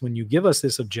Catholics, when you give us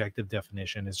this objective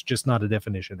definition, it's just not a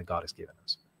definition that God has given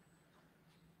us.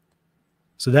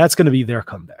 So that's going to be their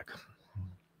comeback.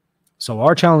 So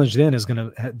our challenge then is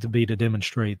going to be to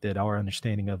demonstrate that our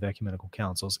understanding of ecumenical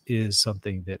councils is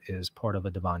something that is part of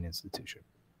a divine institution.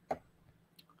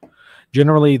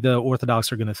 Generally, the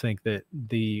Orthodox are going to think that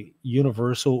the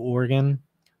universal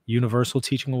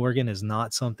teaching organ is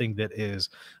not something that is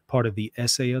part of the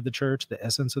essay of the church, the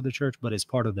essence of the church, but is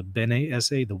part of the bene esse,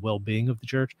 the well-being of the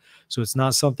church. So it's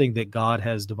not something that God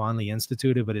has divinely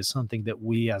instituted, but is something that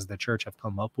we as the church have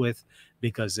come up with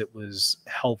because it was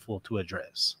helpful to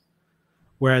address.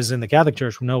 Whereas in the Catholic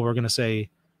Church, no, we're going to say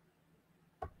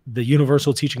the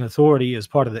universal teaching authority is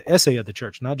part of the essay of the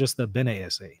church, not just the bene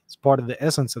esse. It's part of the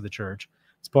essence of the church.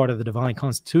 It's part of the divine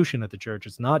constitution of the church.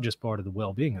 It's not just part of the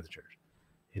well-being of the church.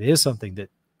 It is something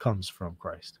that comes from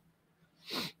Christ.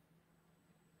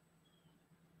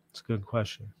 It's a good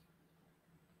question.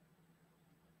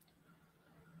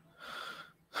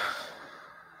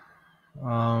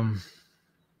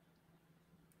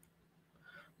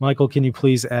 Michael, can you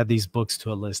please add these books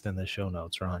to a list in the show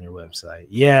notes or on your website?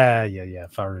 Yeah,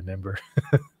 if I remember.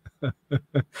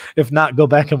 If not, go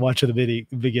back and watch the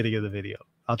beginning of the video.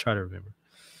 I'll try to remember.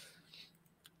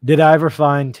 Did I ever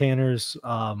find Tanner's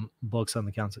books on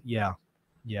the council? Yeah.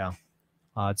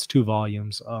 It's 2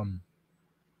 volumes.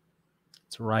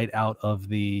 It's right out of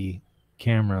the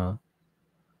camera.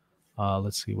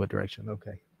 Let's see what direction.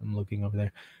 Okay, I'm looking over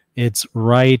there. It's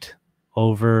right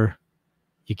over.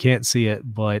 You can't see it,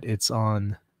 but it's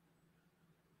on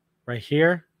right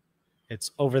here. It's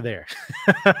over there.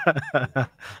 I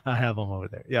have them over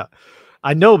there. Yeah,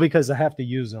 I know because I have to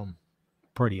use them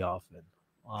pretty often.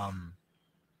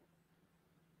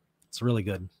 It's really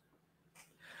good.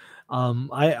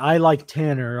 I like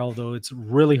Tanner, although it's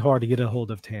really hard to get a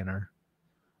hold of Tanner.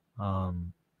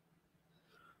 And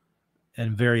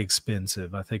very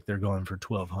expensive. I think they're going for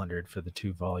 $1,200 for the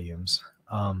 2 volumes.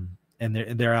 And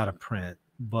they're out of print.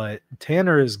 But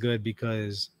Tanner is good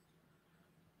because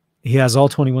he has all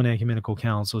 21 ecumenical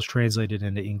councils translated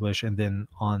into English, and then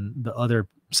on the other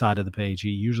side of the page, he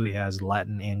usually has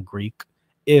Latin and Greek.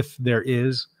 If there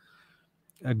is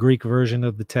a Greek version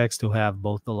of the text, he'll have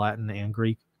both the Latin and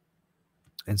Greek.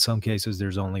 In some cases,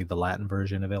 there's only the Latin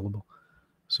version available,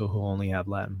 so he'll only have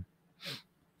Latin.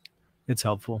 It's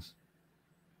helpful.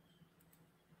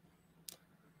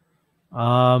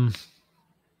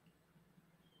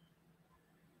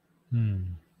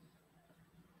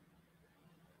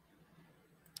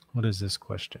 What is this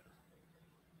question?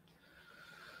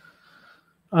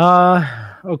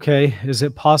 Okay. Is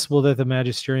it possible that the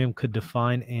Magisterium could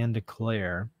define and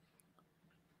declare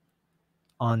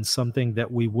on something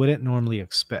that we wouldn't normally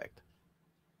expect?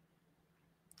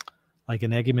 Like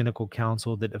an ecumenical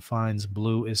council that defines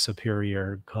blue is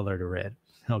superior color to red.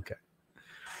 Okay.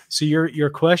 So your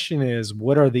question is,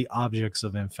 what are the objects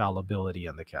of infallibility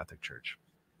in the Catholic Church?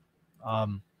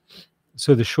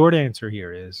 So the short answer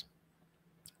here is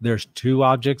there's 2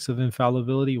 objects of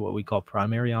infallibility, what we call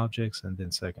primary objects, and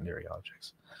then secondary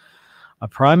objects. A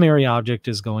primary object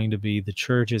is going to be the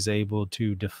church is able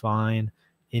to define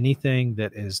anything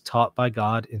that is taught by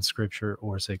God in Scripture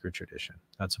or sacred tradition.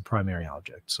 That's a primary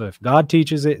object. So if God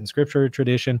teaches it in Scripture or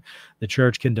tradition, the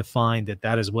church can define that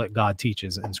that is what God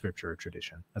teaches in Scripture or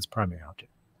tradition. That's primary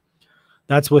object.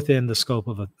 That's within the scope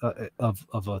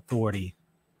of authority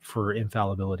for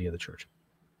infallibility of the church.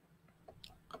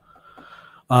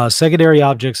 Secondary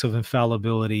objects of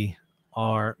infallibility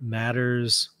are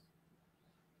matters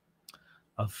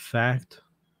of fact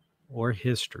or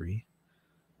history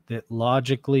that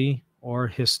logically or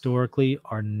historically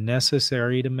are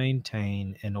necessary to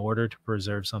maintain in order to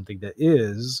preserve something that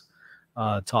is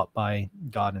taught by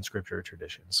God in Scripture or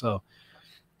tradition. So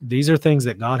these are things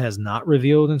that God has not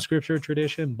revealed in Scripture or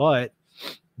tradition, but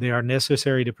they are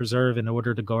necessary to preserve in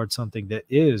order to guard something that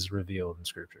is revealed in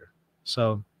Scripture.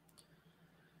 So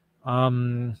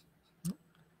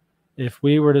if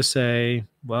we were to say,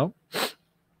 well,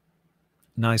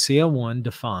 Nicaea 1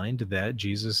 defined that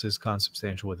Jesus is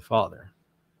consubstantial with the Father.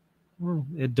 Well,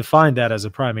 it defined that as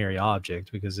a primary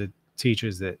object because it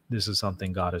teaches that this is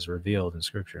something God has revealed in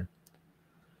Scripture.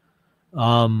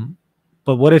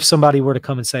 But what if somebody were to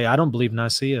come and say, I don't believe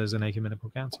Nicaea is an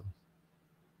ecumenical council?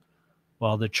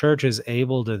 Well, the church is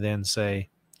able to then say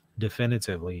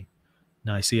definitively,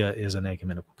 Nicaea is an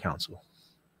ecumenical council.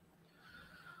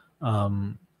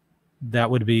 That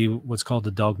would be what's called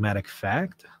the dogmatic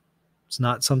fact. It's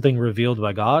not something revealed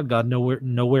by God. God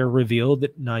nowhere revealed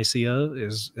that Nicaea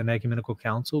is an ecumenical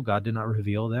council. God did not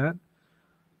reveal that.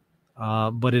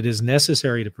 But it is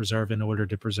necessary to preserve in order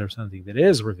to preserve something that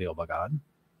is revealed by God.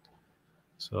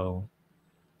 So,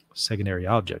 secondary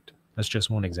object. That's just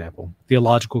one example.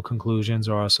 Theological conclusions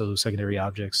are also secondary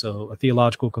objects. So, a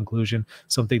theological conclusion,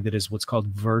 something that is what's called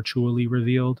virtually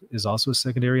revealed, is also a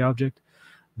secondary object.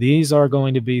 These are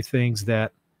going to be things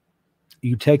that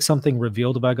you take something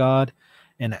revealed by God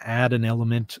and add an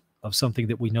element of something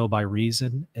that we know by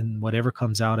reason, and whatever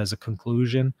comes out as a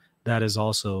conclusion, that is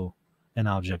also an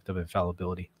object of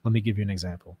infallibility. Let me give you an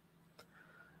example.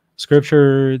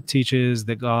 Scripture teaches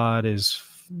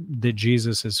that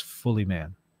Jesus is fully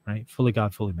man, right? Fully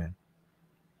God, fully man.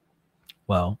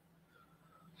 Well,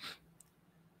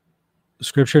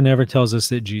 Scripture never tells us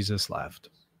that Jesus laughed.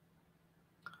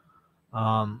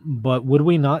 But would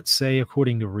we not say,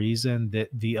 according to reason, that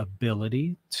the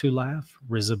ability to laugh,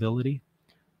 risibility,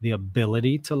 the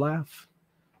ability to laugh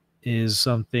is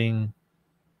something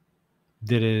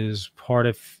that is part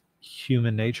of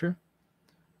human nature?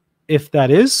 If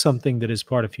that is something that is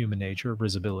part of human nature,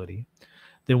 risibility,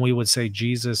 then we would say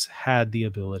Jesus had the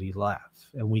ability to laugh,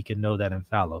 and we can know that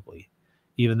infallibly.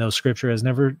 Even though Scripture has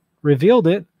never revealed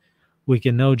it, we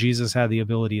can know Jesus had the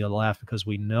ability to laugh because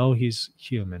we know he's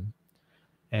human.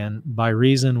 And by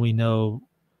reason, we know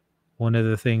one of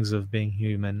the things of being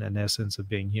human, an essence of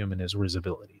being human, is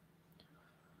risibility.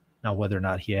 Now, whether or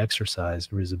not he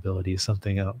exercised risibility is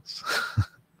something else.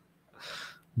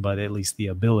 But at least the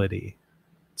ability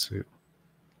to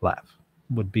laugh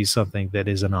would be something that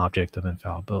is an object of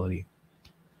infallibility.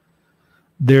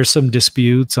 There's some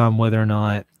disputes on whether or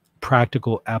not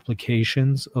practical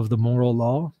applications of the moral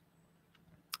law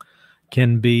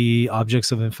can be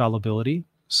objects of infallibility.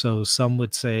 So some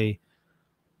would say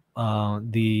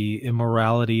the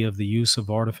immorality of the use of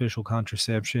artificial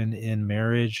contraception in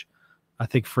marriage. I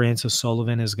think Francis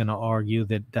Sullivan is going to argue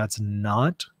that that's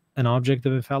not an object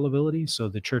of infallibility. So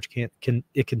the church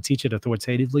can teach it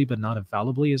authoritatively, but not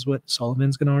infallibly, is what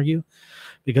Sullivan's going to argue,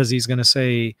 because he's going to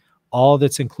say all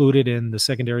that's included in the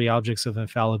secondary objects of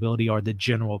infallibility are the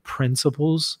general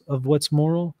principles of what's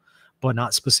moral, but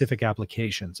not specific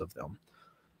applications of them.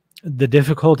 The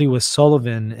difficulty with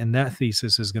Sullivan and that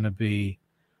thesis is going to be,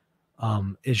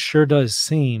 it sure does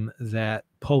seem that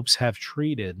popes have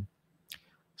treated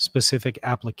specific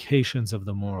applications of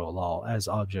the moral law as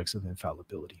objects of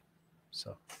infallibility.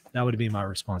 So that would be my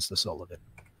response to Sullivan.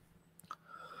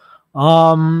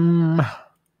 Oh,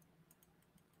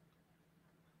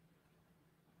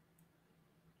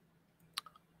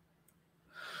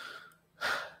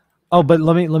 but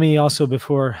let me also,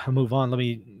 before I move on, let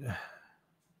me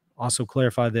also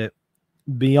clarify that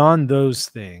beyond those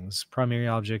things, primary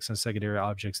objects and secondary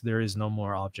objects, there is no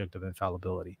more object of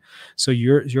infallibility. So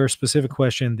your specific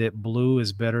question that blue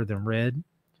is better than red,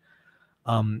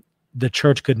 the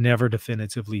church could never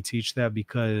definitively teach that,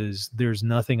 because there's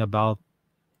nothing about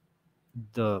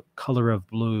the color of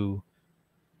blue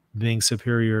being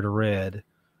superior to red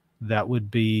that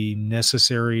would be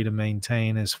necessary to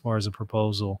maintain as far as a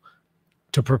proposal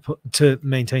to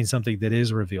maintain something that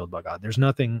is revealed by God. There's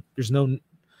no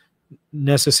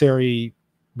necessary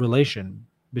relation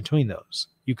between those.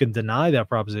 You can deny that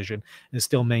proposition and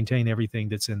still maintain everything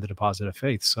that's in the deposit of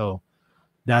faith. So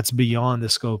That's beyond the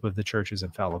scope of the church's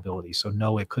infallibility. So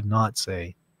no, it could not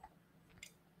say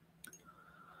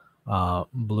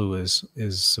blue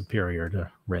is superior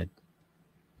to red.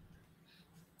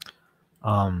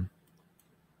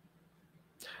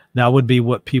 That would be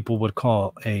what people would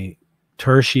call a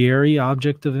tertiary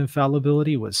object of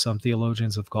infallibility, what some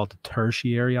theologians have called the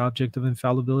tertiary object of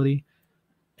infallibility.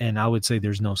 And I would say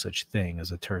there's no such thing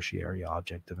as a tertiary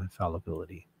object of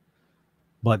infallibility.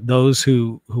 But those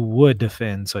who would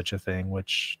defend such a thing,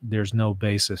 which there's no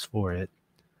basis for it,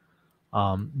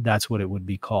 that's what it would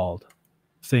be called.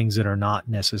 Things that are not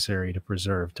necessary to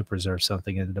preserve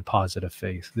something in the deposit of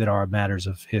faith, that are matters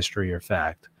of history or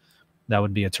fact. That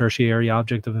would be a tertiary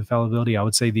object of infallibility. I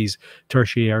would say these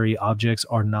tertiary objects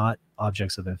are not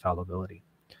objects of infallibility.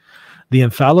 The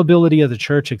infallibility of the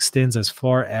church extends as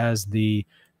far as the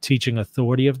teaching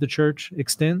authority of the church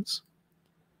extends,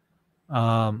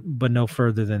 but no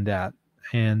further than that.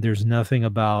 And there's nothing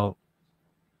about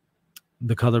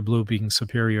the color blue being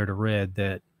superior to red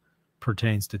that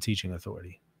pertains to teaching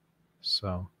authority.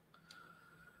 So,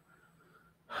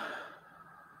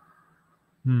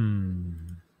 did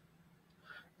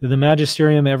the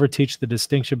Magisterium ever teach the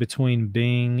distinction between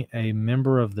being a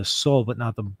member of the soul but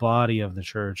not the body of the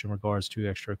church in regards to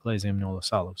extra ecclesiam nulla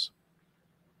salus?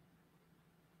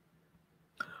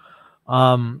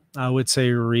 I would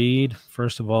say read,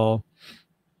 first of all,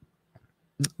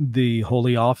 the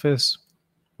Holy Office,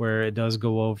 where it does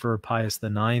go over Pius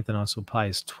IX and also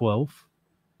Pius XII,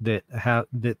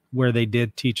 where they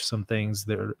did teach some things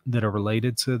that are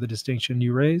related to the distinction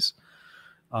you raise.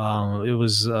 It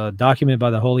was documented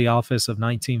by the Holy Office of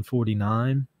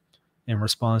 1949 in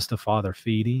response to Father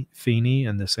Feeney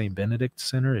and the St. Benedict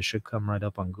Center. It should come right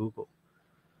up on Google.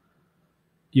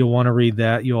 You'll want to read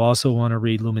that. You'll also want to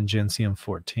read Lumen Gentium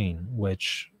 14,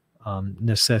 which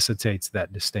necessitates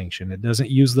that distinction. It doesn't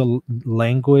use the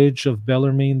language of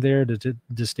Bellarmine there, the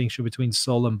distinction between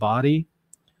soul and body,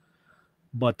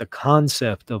 but the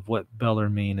concept of what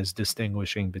Bellarmine is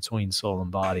distinguishing between soul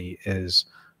and body is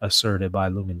asserted by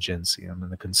Lumen Gentium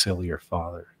and the Conciliar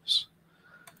Fathers.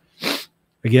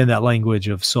 Again, that language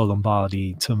of soul and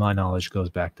body, to my knowledge, goes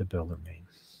back to Bellarmine.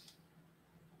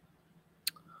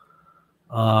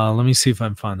 Let me see if I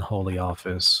can find the Holy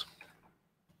Office.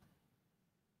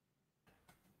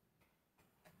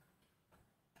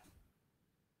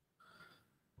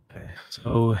 Okay,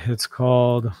 so it's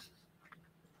called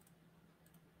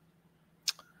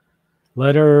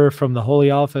Letter from the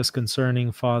Holy Office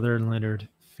Concerning Father Leonard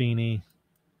Feeney.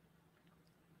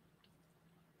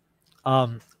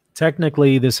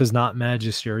 Technically, this is not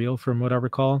magisterial from what I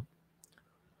recall,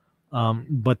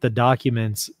 but the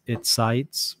documents it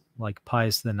cites, like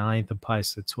Pius IX and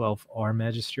Pius XII, are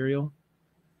magisterial.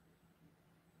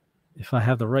 If I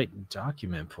have the right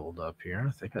document pulled up here,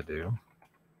 I think I do.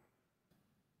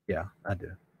 Yeah, I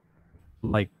do.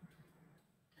 Like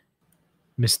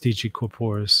Mystici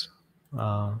Corporis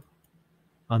on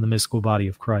the mystical body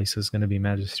of Christ is going to be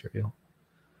magisterial.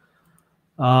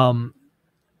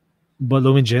 But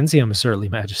Lumen Gentium is certainly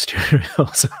magisterial.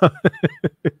 So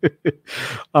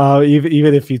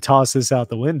even if you toss this out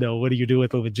the window, what do you do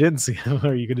with Lumen Gentium?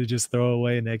 Are you going to just throw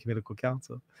away an ecumenical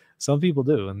council? Some people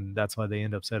do, and that's why they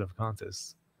end up set of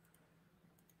contests.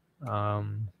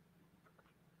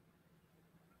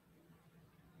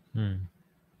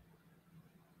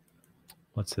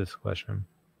 What's this question?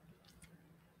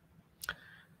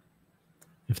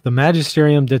 If the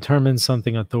magisterium determines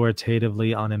something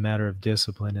authoritatively on a matter of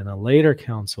discipline and a later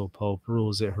council pope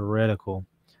rules it heretical,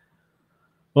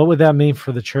 what would that mean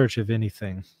for the church, if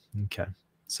anything? Okay,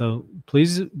 so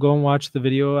please go and watch the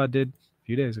video I did a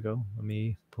few days ago. Let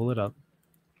me pull it up.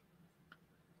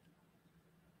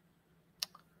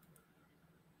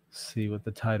 See what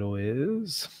the title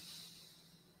is.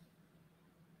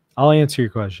 I'll answer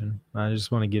your question. I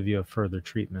just want to give you a further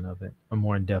treatment of it, a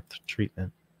more in-depth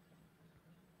treatment.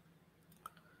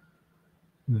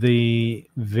 The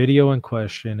video in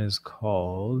question is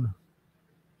called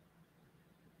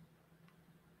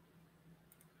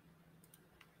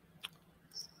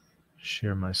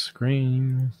Share My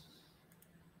Screen.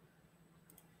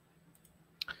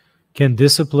 Can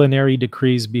disciplinary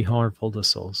decrees be harmful to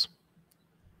souls?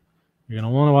 You're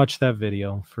going to want to watch that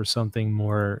video for something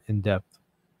more in-depth,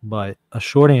 but a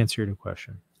short answer to the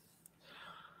question.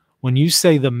 When you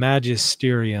say the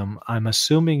magisterium, I'm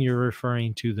assuming you're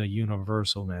referring to the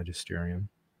universal magisterium,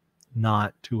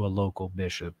 not to a local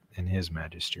bishop in his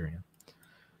magisterium,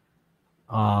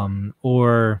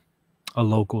 or a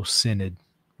local synod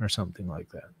or something like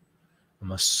that.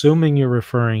 I'm assuming you're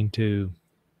referring to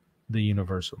the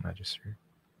universal magisterium.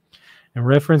 In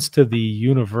reference to the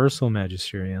universal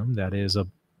magisterium, that is a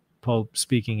pope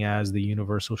speaking as the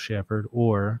universal shepherd,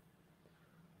 or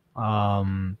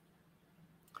an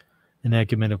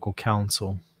ecumenical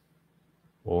council,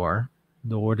 or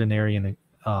the ordinary and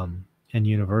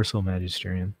universal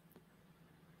magisterium.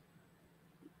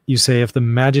 You say if the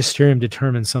magisterium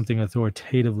determines something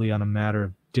authoritatively on a matter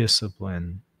of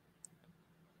discipline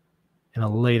and a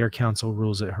later council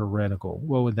rules it heretical,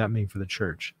 what would that mean for the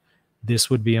church? This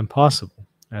would be impossible,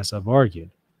 as I've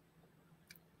argued,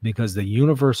 because the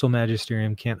universal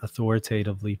magisterium can't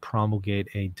authoritatively promulgate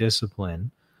a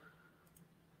discipline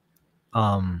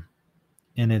in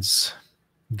its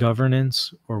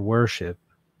governance or worship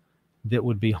that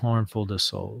would be harmful to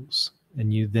souls.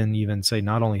 And you then even say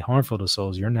not only harmful to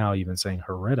souls, you're now even saying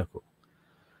heretical.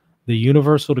 The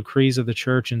universal decrees of the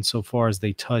church, insofar as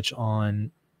they touch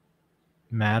on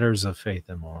matters of faith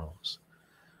and morals,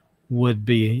 would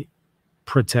be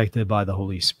protected by the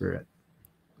Holy Spirit,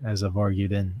 as I've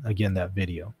argued in, again, that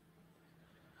video.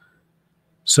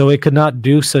 So it could not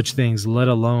do such things, let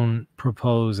alone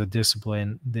propose a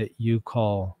discipline that you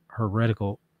call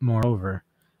heretical. Moreover,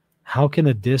 how can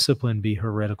a discipline be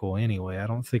heretical anyway? I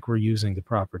don't think we're using the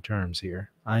proper terms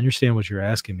here. I understand what you're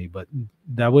asking me, but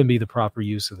that wouldn't be the proper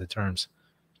use of the terms.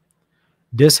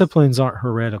 Disciplines aren't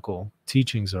heretical.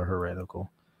 Teachings are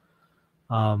heretical.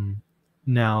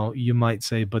 Now, you might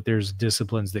say, but there's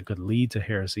disciplines that could lead to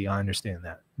heresy. I understand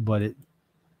that. But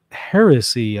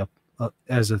heresy,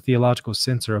 as a theological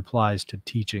censor, applies to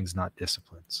teachings, not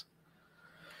disciplines.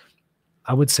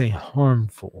 I would say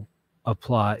harmful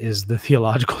is the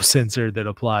theological censor that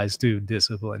applies to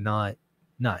discipline, not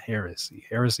heresy.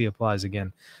 Heresy applies,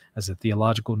 again, as a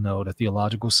theological note, a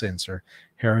theological censor.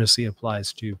 Heresy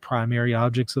applies to primary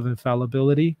objects of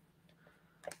infallibility,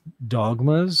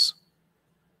 dogmas,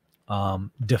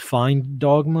 defined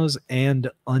dogmas,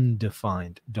 and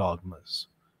undefined dogmas.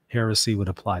 Heresy would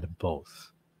apply to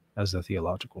both as a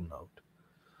theological note.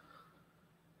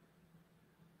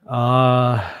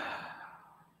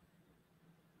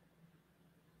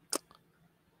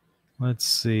 Let's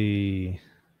see.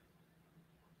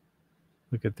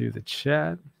 Looking through the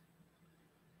chat.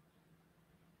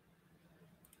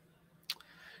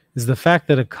 Is the fact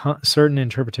that a certain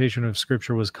interpretation of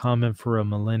Scripture was common for a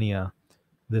millennia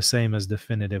the same as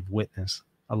definitive witness?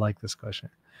 I like this question.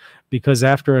 Because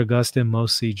after Augustine,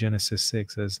 most see Genesis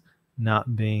 6 as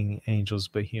not being angels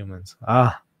but humans.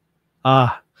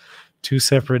 Two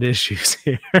separate issues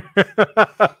here.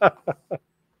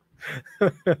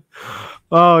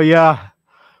 Oh, yeah.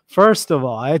 First of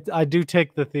all, I do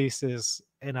take the thesis,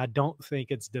 and I don't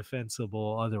think it's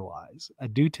defensible otherwise. I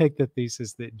do take the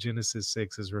thesis that Genesis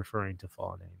 6 is referring to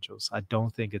fallen angels. I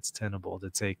don't think it's tenable to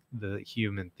take the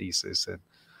human thesis and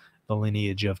the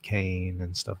lineage of Cain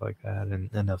and stuff like that,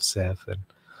 and of Seth. And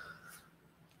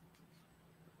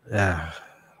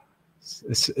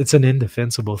it's an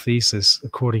indefensible thesis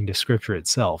according to Scripture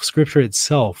itself. Scripture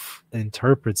itself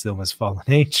interprets them as fallen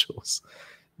angels.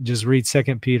 Just read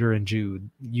 2 Peter and Jude.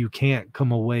 You can't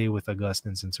come away with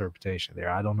Augustine's interpretation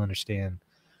there. I don't understand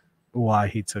why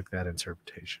he took that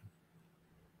interpretation.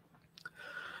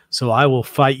 So I will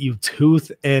fight you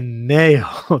tooth and nail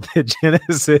that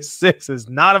Genesis 6 is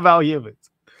not about humans.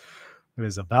 It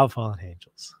is about fallen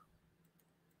angels.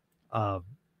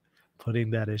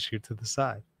 Putting that issue to the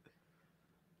side.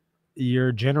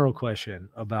 Your general question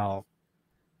about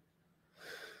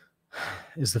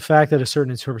is the fact that a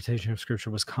certain interpretation of Scripture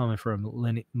was common for a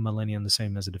millennium the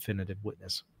same as a definitive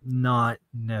witness? Not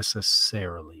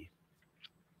necessarily.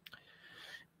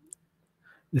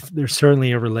 There's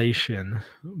certainly a relation,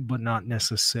 but not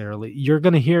necessarily. You're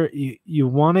going to hear, you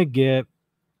want to get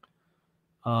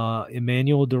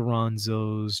Emmanuel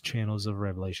Duranzo's Channels of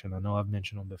Revelation. I know I've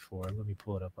mentioned them before. Let me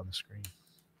pull it up on the screen.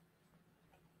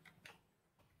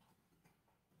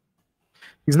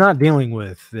 He's not dealing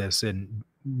with this in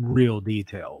real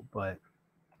detail, but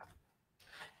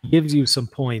he gives you some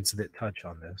points that touch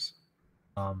on this.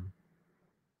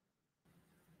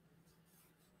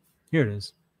 Here it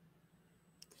is.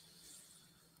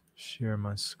 Share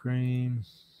my screen.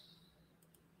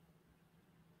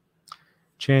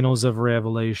 Channels of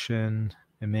Revelation,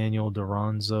 Emmanuel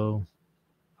Duranzo.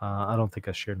 I don't think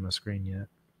I shared my screen yet.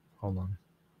 Hold on.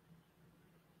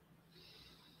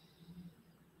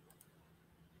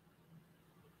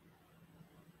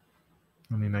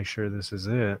 Let me make sure this is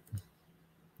it.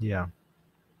 Yeah.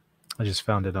 I just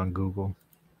found it on Google.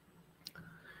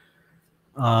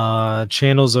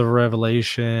 Channels of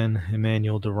Revelation,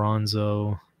 Emmanuel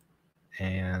Duranzo.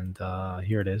 And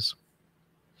here it is.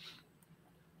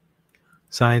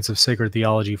 Science of Sacred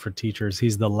Theology for Teachers.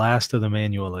 He's the last of the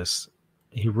manualists.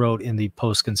 He wrote in the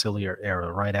post-conciliar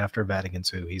era, right after Vatican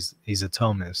II. He's a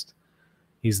Thomist.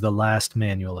 He's the last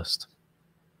manualist.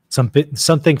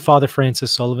 Something Father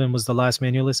Francis Sullivan was the last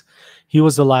manualist. He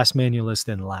was the last manualist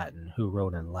in Latin who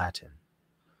wrote in Latin.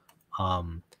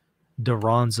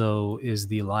 D'Aronzo is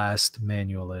the last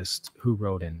manualist who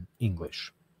wrote in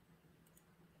English.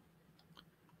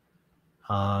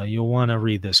 You'll want to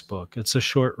read this book. It's a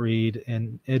short read,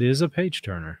 and it is a page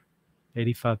turner.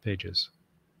 85 pages.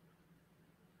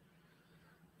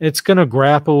 It's going to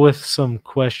grapple with some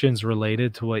questions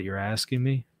related to what you're asking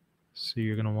me. So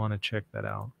you're going to want to check that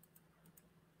out.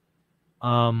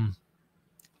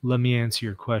 Let me answer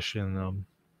your question.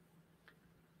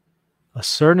 A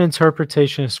certain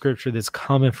interpretation of scripture that's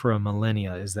common for a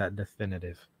millennia, is that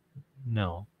definitive?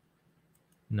 No,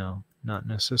 not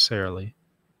necessarily.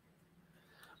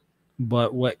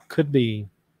 But what could be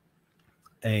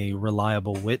a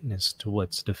reliable witness to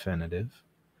what's definitive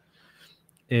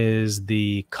is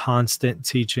the constant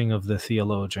teaching of the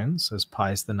theologians, as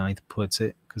Pius IX puts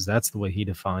it, because that's the way he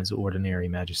defines ordinary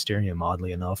magisterium,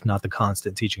 oddly enough, not the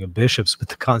constant teaching of bishops, but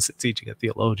the constant teaching of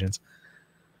theologians.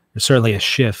 There's certainly a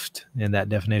shift in that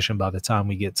definition by the time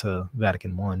we get to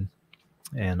Vatican I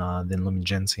and then Lumen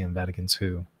Gentium, Vatican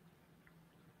II.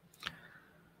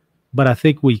 But I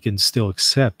think we can still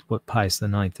accept what Pius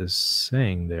IX is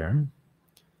saying there.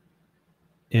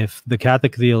 If the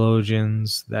Catholic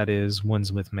theologians, that is,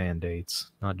 ones with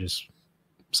mandates, not just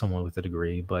someone with a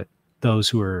degree, but those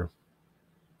who are,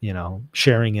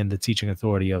 sharing in the teaching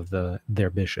authority of their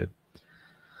bishop,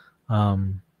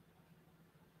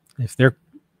 if they're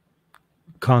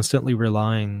constantly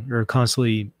relying or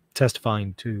constantly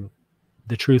testifying to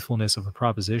the truthfulness of a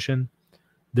proposition,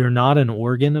 they're not an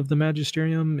organ of the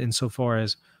magisterium insofar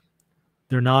as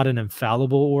they're not an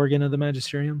infallible organ of the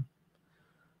magisterium.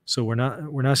 So we're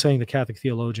not saying the Catholic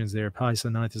theologians there. Pius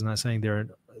IX is not saying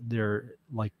they're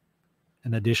like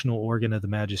an additional organ of the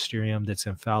magisterium that's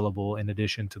infallible in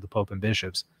addition to the Pope and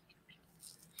bishops.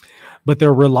 But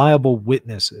they're reliable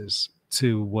witnesses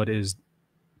to what is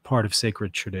part of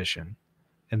sacred tradition.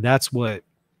 And that's what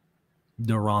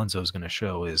D'Aronzo is going to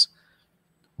show is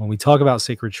when we talk about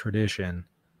sacred tradition,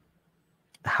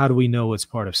 how do we know it's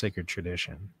part of sacred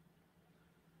tradition?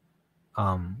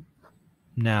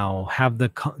 Now, have the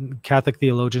Catholic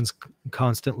theologians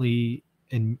constantly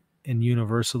and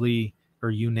universally or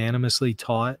unanimously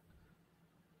taught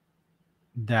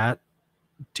that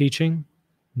teaching?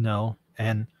 No.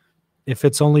 And if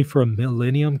it's only for a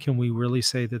millennium, can we really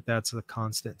say that that's a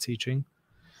constant teaching?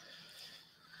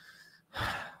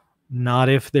 Not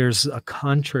if there's a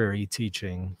contrary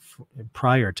teaching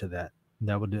prior to that.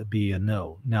 That would be a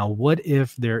no. Now, what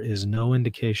if there is no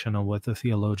indication on what the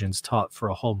theologians taught for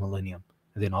a whole millennium?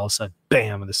 And then all of a sudden,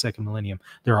 bam, in the second millennium,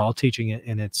 they're all teaching it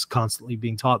and it's constantly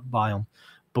being taught by them,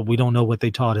 but we don't know what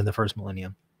they taught in the first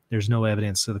millennium. There's no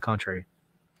evidence to the contrary.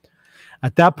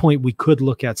 At that point, we could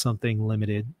look at something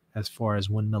limited as far as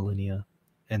one millennia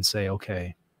and say,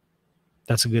 okay,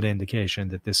 that's a good indication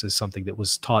that this is something that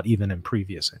was taught even in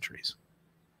previous centuries.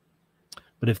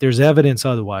 But if there's evidence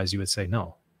otherwise, you would say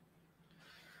no.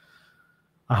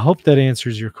 I hope that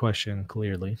answers your question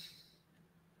clearly.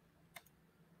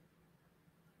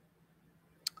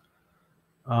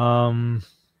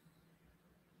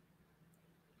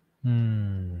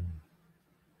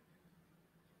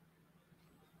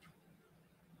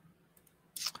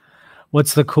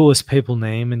 What's the coolest papal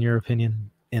name in your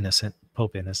opinion? Innocent,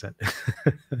 Pope Innocent,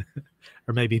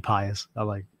 or maybe Pius. I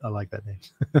like that name.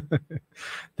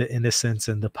 The Innocents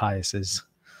and the Piuses.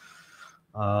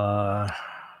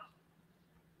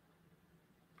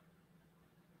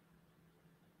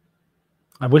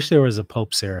 I wish there was a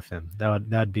Pope Seraphim.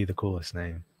 That'd be the coolest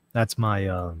name. That's my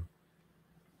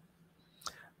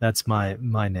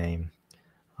name.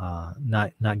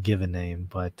 Not given name,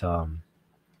 but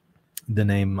the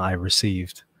name I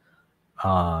received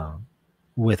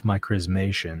with my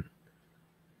chrismation.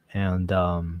 And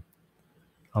I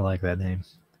like that name,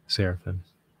 Seraphim.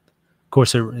 Of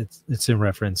course, it's in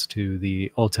reference to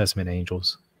the Old Testament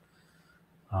angels.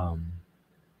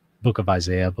 Book of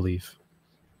Isaiah, I believe.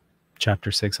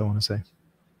 Chapter 6, I want to say.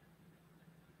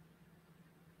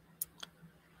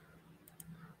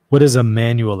 What is a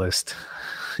manualist?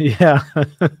 Yeah.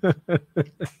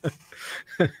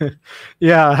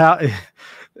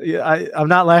 I'm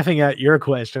not laughing at your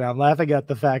question. I'm laughing at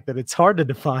the fact that it's hard to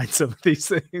define some of these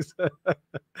things.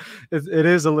 It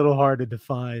is a little hard to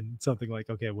define something like,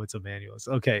 okay, what's a manualist?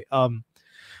 Okay.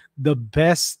 The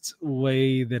best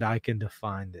way that I can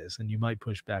define this, and you might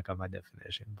push back on my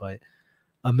definition, but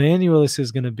a manualist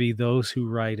is going to be those who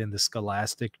write in the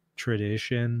scholastic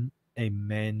tradition a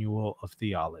manual of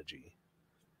theology.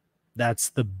 That's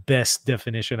the best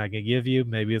definition I can give you.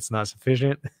 Maybe it's not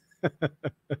sufficient,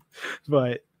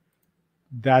 but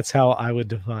that's how I would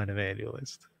define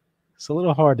evangelist. It's a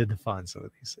little hard to define some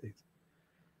of these things.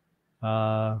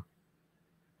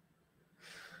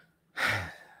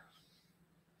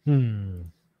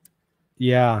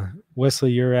 Yeah,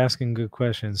 Wesley, you're asking good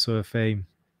questions. So if a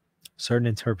certain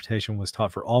interpretation was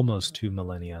taught for almost 2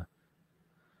 millennia,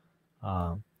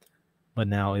 but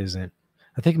now isn't,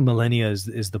 I think millennia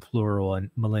is the plural and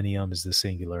millennium is the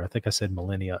singular. I think I said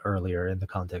millennia earlier in the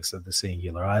context of the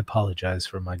singular. I apologize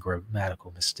for my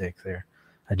grammatical mistake there.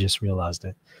 I just realized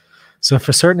it. So if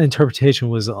a certain interpretation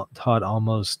was taught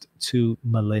almost 2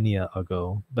 millennia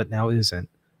ago, but now isn't,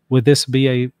 would this be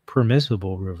a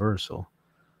permissible reversal?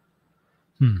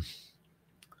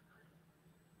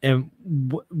 And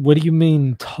what do you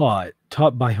mean taught?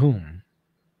 Taught by whom?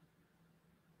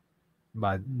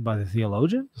 By the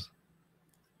theologians?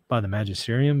 By the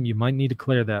magisterium? You might need to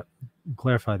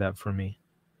clarify that for me.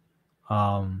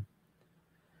 Because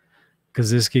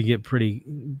this could get pretty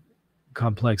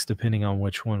complex depending on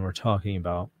which one we're talking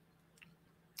about.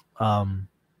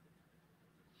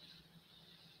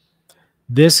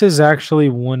 This is actually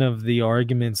one of the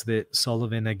arguments that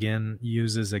Sullivan again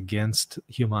uses against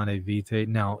Humanae Vitae.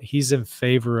 Now, he's in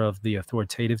favor of the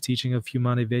authoritative teaching of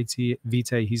Humanae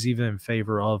Vitae. He's even in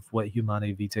favor of what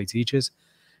Humanae Vitae teaches.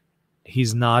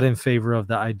 He's not in favor of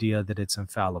the idea that it's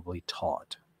infallibly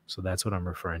taught. So that's what I'm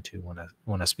referring to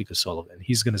when I speak of Sullivan.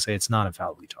 He's going to say it's not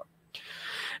infallibly taught.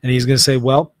 And he's going to say,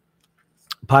 well,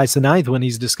 Pius IX, when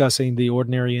he's discussing the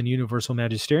ordinary and universal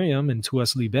magisterium in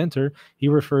Tuus Libenter, he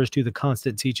refers to the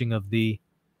constant teaching of the,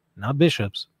 not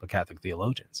bishops, but Catholic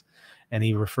theologians. And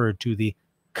he referred to the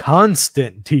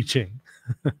constant teaching.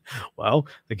 Well,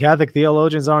 the Catholic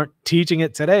theologians aren't teaching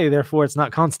it today, therefore it's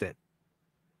not constant.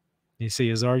 You see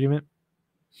his argument?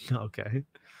 Okay.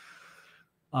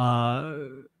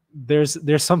 There's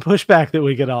some pushback that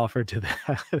we could offer to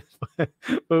that,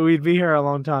 but we'd be here a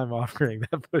long time offering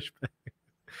that pushback.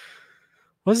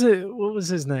 What was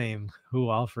his name who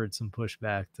offered some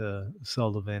pushback to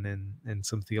Sullivan and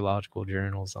some theological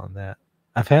journals on that?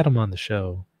 I've had him on the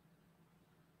show.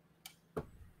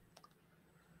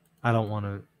 I don't want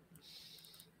to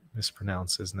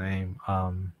mispronounce his name.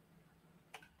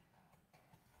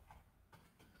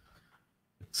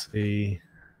 Let's see.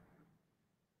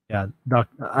 Yeah,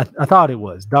 I thought it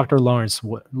was Dr. Lawrence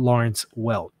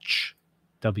Welch,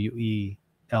 W-E-L-C-H.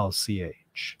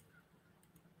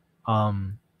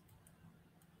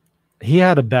 He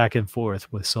had a back and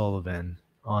forth with Sullivan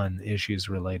on issues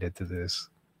related to this.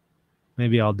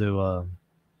 Maybe I'll do a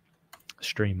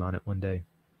stream on it one day.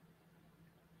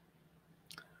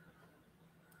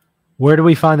 Where do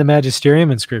we find the magisterium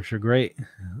in Scripture? Great.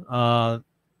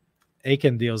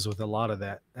 Aiken deals with a lot of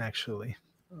that, actually.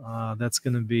 That's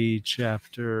going to be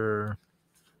chapter...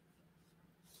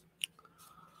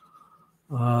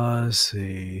 let's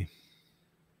see.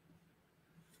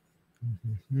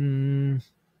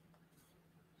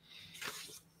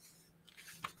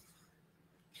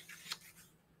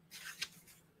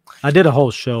 I did a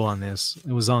whole show on this.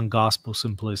 It was on gospel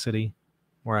simplicity,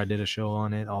 where I did a show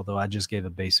on it, although I just gave a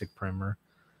basic primer.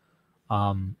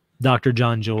 Dr.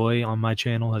 John Joy on my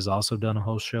channel has also done a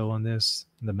whole show on this,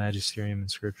 the Magisterium in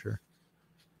Scripture.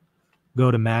 Go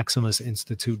to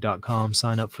maximusinstitute.com,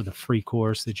 sign up for the free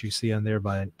course that you see on there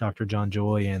by Dr. John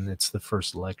Joy, and it's the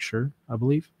first lecture, I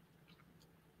believe.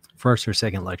 First or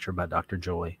second lecture by Dr.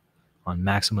 Joy on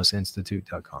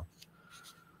maximusinstitute.com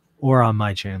or on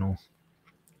my channel.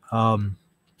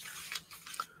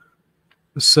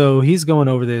 So he's going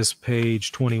over this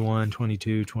page 21,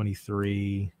 22,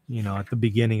 23, at the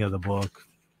beginning of the book.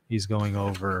 He's going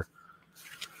over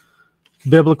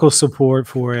biblical support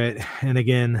for it. And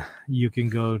again, you can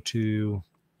go to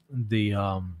the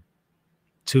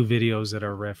 2 videos that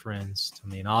are referenced. I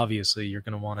mean, obviously, you're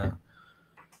going to want to...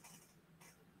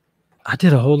 I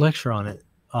did a whole lecture on it.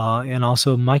 And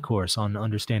also my course on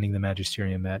understanding the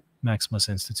magisterium at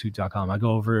maximusinstitute.com. I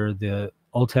go over the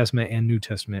Old Testament and New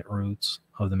Testament roots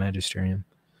of the magisterium.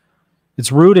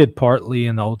 It's rooted partly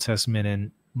in the Old Testament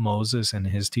and Moses and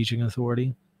his teaching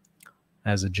authority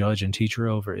as a judge and teacher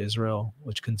over Israel,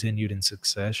 which continued in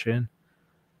succession,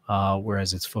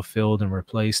 whereas it's fulfilled and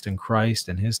replaced in Christ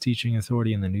and his teaching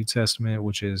authority in the New Testament,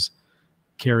 which is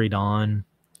carried on,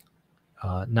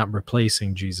 not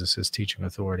replacing Jesus's teaching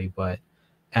authority, but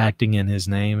acting in his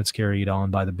name. It's carried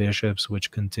on by the bishops,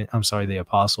 the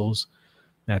apostles,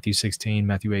 Matthew 16,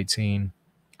 Matthew 18,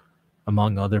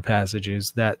 among other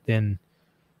passages that then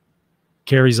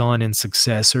carries on in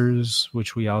successors,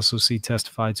 which we also see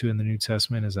testified to in the New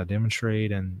Testament, as I demonstrate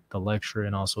in the lecture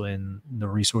and also in the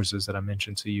resources that I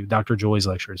mentioned to you. Dr. Joy's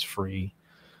lecture is free,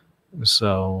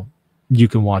 so you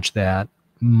can watch that.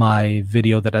 My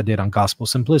video that I did on gospel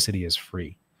simplicity is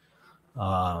free.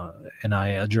 And I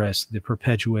address the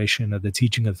perpetuation of the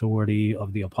teaching authority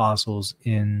of the apostles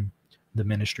in the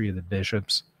ministry of the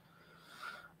bishops.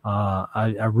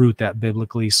 I root that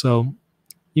biblically, so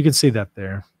you can see that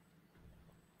there.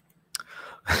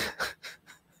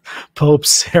 Pope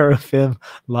Seraphim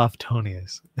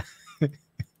Loftonius.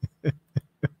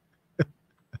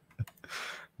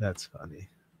 That's funny.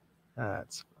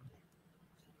 That's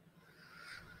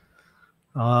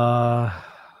funny. Are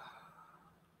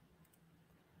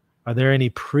there any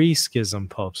pre-schism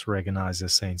popes recognized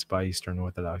as saints by Eastern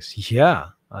Orthodox? Yeah,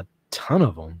 a ton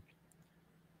of them.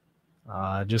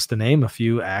 Just to name a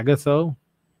few: Agatho,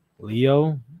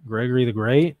 Leo, Gregory the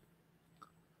Great.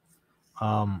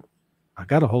 I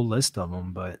got a whole list of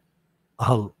them, but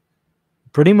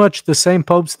pretty much the same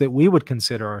popes that we would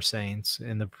consider our saints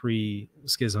in the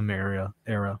pre-schism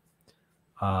era,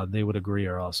 they would agree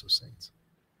are also saints.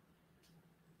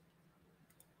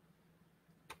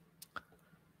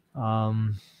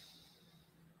 The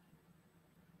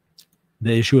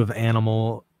issue of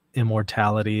animal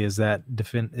immortality, is that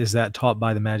taught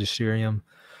by the Magisterium?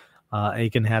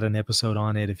 Aiken had an episode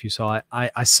on it. If you saw it,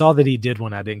 I saw that he did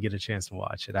one. I didn't get a chance to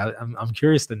watch it. I'm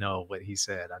curious to know what he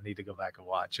said. I need to go back and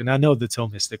watch. And I know the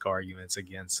Thomistic arguments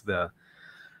against the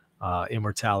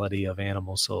immortality of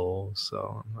animal souls,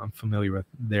 so I'm familiar with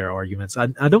their arguments. I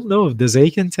don't know if does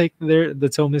Aiken take the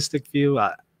Thomistic view.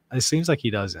 It seems like he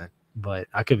doesn't, but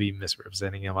I could be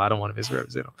misrepresenting him. I don't want to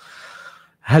misrepresent him.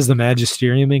 Has the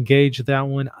Magisterium engaged that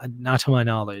one? Not to my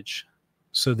knowledge.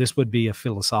 So this would be a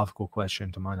philosophical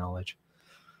question to my knowledge.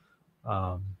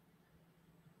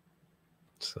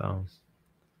 So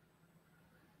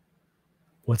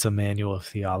what's a manual of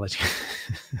theology?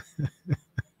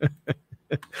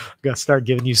 Got to start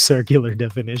giving you circular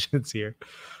definitions here.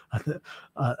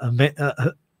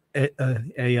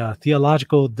 A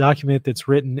theological document that's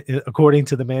written according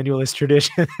to the manualist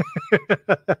tradition.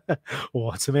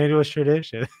 What's a manualist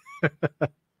tradition? I'm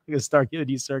going to start giving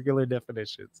you circular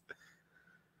definitions.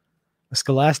 A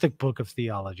scholastic book of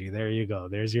theology. There you go.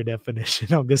 There's your definition.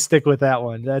 I'm going to stick with that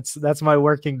one. That's my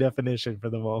working definition for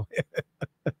the moment.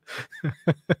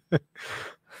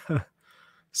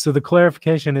 So the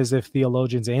clarification is if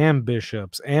theologians and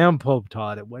bishops and Pope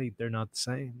taught it. Wait, they're not the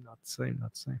same. Not the same.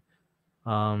 Not the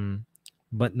same.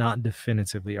 But not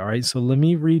definitively. All right. So let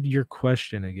me read your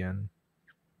question again.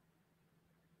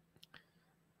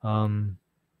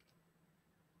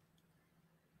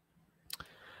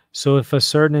 So if a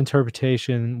certain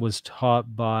interpretation was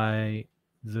taught by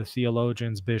the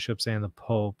theologians, bishops, and the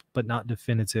Pope, but not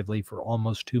definitively for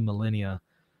almost 2 millennia,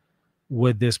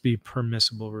 would this be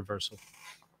permissible reversal?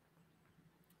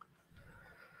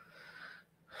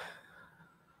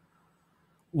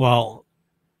 Well,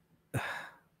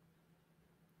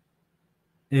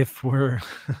 if we're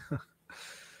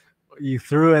you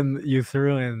threw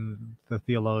in the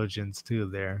theologians too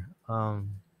there.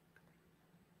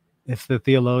 If the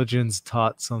theologians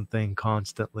taught something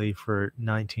constantly for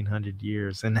 1900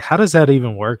 years, and how does that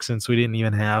even work, since we didn't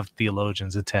even have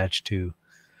theologians attached to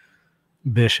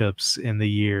bishops in the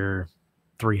year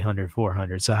 300,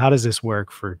 400? So how does this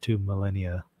work for 2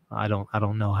 millennia? I don't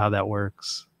know how that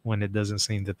works when it doesn't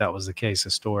seem that was the case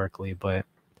historically, but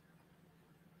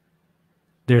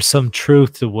there's some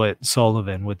truth to what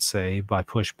Sullivan would say by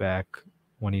pushback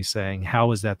when he's saying,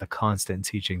 how is that the constant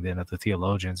teaching then of the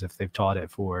theologians if they've taught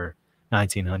it for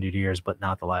 1900 years, but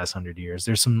not the last 100 years?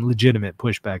 There's some legitimate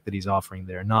pushback that he's offering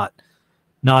there. Not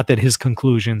that his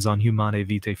conclusions on Humanae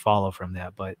Vitae follow from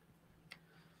that, but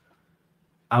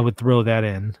I would throw that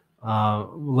in.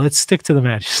 Let's stick to the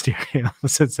Magisterium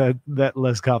since that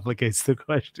less complicates the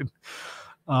question.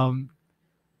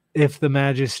 If the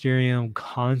Magisterium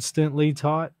constantly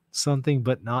taught something,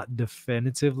 but not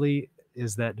definitively,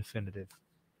 is that definitive?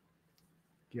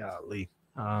 Golly.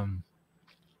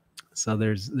 So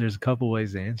there's a couple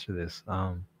ways to answer this.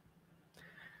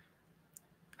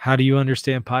 How do you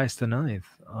understand Pius IX?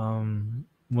 When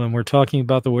we're talking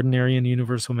about the ordinary and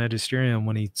universal Magisterium,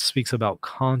 when he speaks about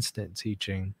constant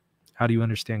teaching, how do you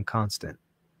understand constant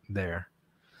there?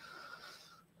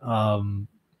 And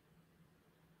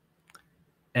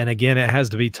again, it has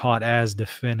to be taught as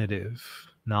definitive,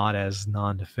 not as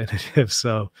non-definitive.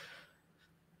 So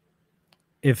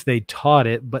if they taught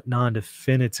it, but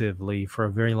non-definitively for a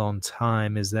very long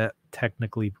time, is that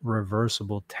technically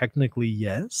reversible? Technically,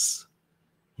 yes.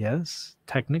 Yes,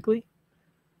 technically.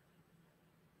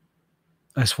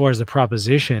 as far as the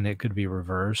proposition, it could be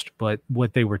reversed, but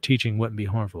what they were teaching wouldn't be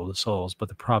harmful to souls. But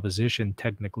the proposition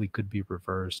technically could be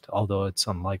reversed, although it's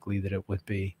unlikely that it would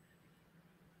be.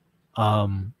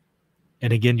 And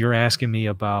again, you're asking me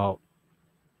about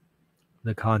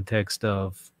the context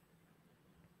of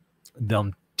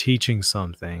them teaching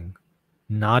something,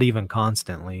 not even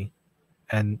constantly,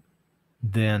 and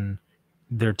then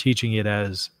they're teaching it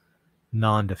as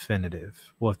non-definitive.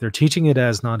 Well, if they're teaching it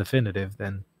as non-definitive,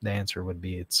 then the answer would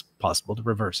be it's possible to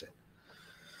reverse it.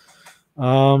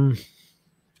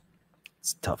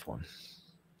 It's a tough one.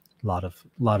 A lot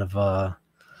of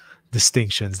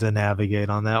distinctions to navigate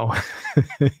on that one.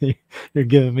 You're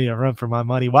giving me a run for my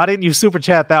money. Why didn't you super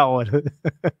chat that one?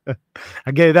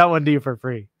 I gave that one to you for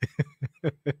free.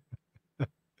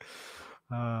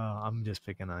 I'm just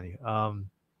picking on you.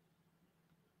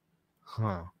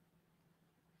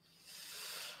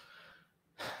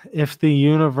 If the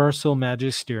universal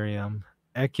magisterium,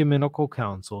 ecumenical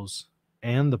councils,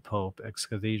 and the Pope ex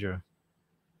cathedra.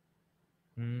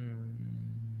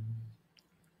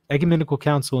 Ecumenical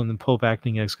council and the Pope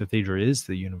acting ex cathedra is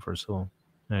the universal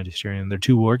magisterium. They're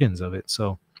two organs of it.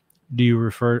 So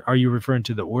are you referring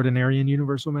to the ordinary and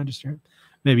universal magisterium?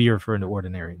 Maybe you're referring to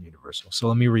ordinary and universal. So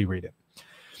let me reread it.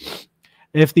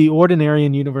 If the ordinary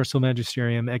and universal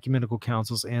magisterium, ecumenical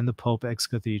councils, and the Pope ex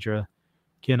cathedra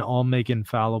can all make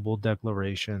infallible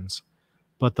declarations,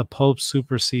 but the Pope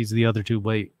supersedes the other two.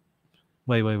 Wait.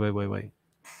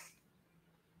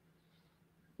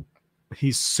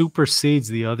 He supersedes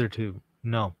the other two.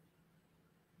 No.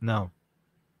 The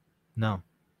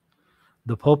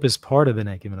Pope is part of an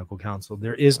ecumenical council.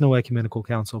 There is no ecumenical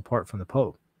council apart from the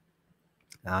Pope.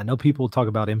 Now, I know people talk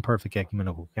about imperfect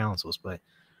ecumenical councils, but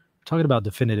we're talking about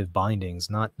definitive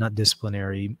bindings, not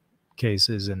disciplinary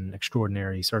cases and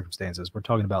extraordinary circumstances. We're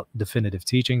talking about definitive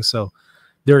teachings. So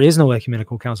there is no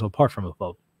ecumenical council apart from a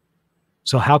Pope.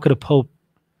 So how could a Pope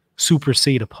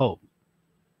supersede a Pope?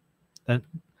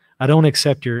 I don't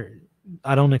accept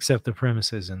the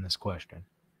premises in this question.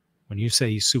 When you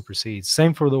say he supersedes,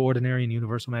 same for the ordinary and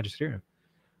universal magisterium.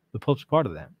 The Pope's part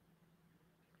of that.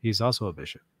 He's also a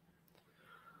bishop.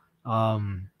 But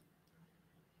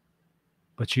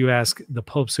you ask, the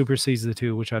Pope supersedes the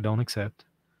two, which I don't accept.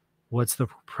 What's the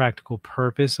practical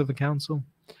purpose of a council?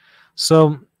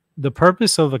 So the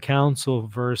purpose of a council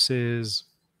versus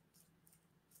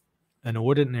an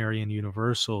ordinary and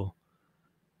universal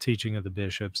teaching of the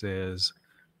bishops is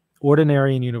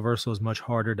ordinary and universal is much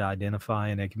harder to identify,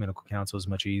 and ecumenical council is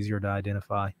much easier to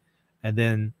identify. And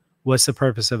then what's the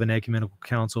purpose of an ecumenical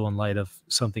council in light of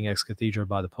something ex cathedra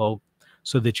by the Pope?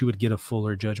 So that you would get a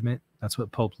fuller judgment. That's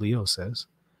what Pope Leo says.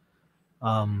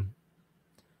 In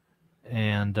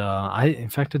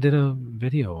fact, I did a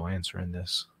video answering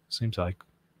this. Seems like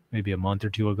maybe a month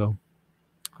or two ago.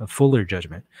 A fuller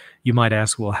judgment. You might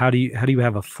ask, well, how do you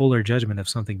have a fuller judgment of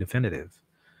something definitive?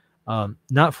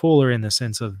 Not fuller in the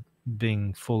sense of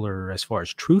being fuller as far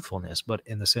as truthfulness, but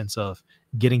in the sense of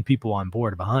getting people on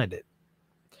board behind it,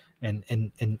 and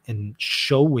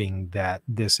showing that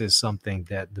this is something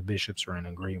that the bishops are in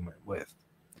agreement with.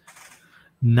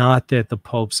 Not that the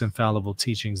Pope's infallible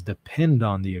teachings depend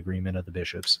on the agreement of the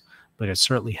bishops, but it's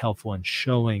certainly helpful in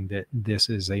showing that this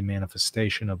is a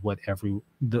manifestation of what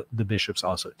the bishops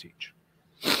also teach.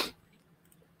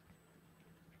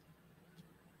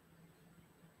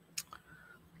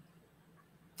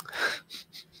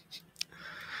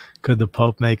 Could the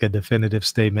Pope make a definitive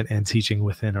statement and teaching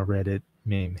within a Reddit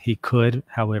meme? He could,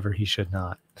 however, he should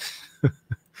not.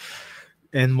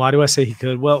 And why do I say he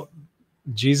could? Well,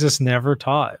 Jesus never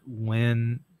taught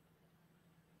when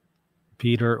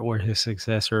Peter or his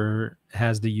successor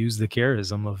has to use the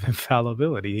charism of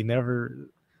infallibility. He never,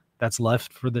 that's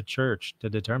left for the church to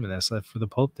determine. That's left for the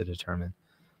Pope to determine.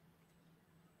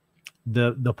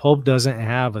 The Pope doesn't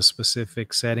have a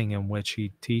specific setting in which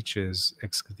he teaches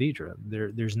ex cathedra.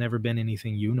 There's never been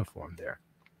anything uniform there.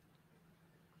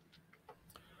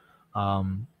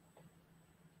 An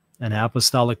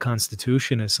apostolic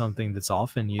constitution is something that's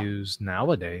often used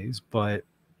nowadays, but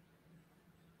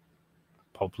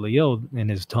Pope Leo in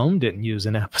his tome didn't use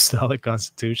an apostolic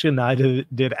constitution. Neither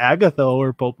did Agatha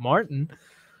or Pope Martin.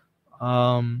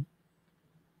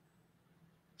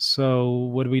 So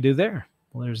what do we do there?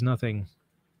 Well, there's no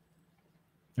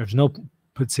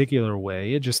particular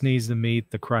way. It just needs to meet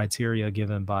the criteria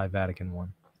given by Vatican I.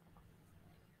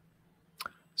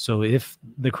 So if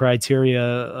the criteria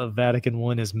of Vatican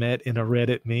I is met in a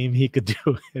Reddit meme, he could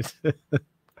do it.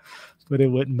 But it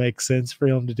wouldn't make sense for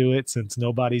him to do it since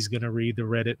nobody's going to read the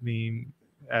Reddit meme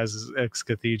as ex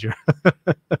cathedra.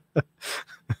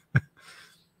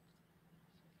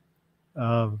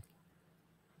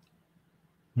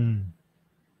 Thank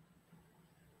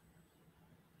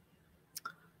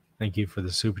you for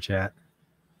the super chat.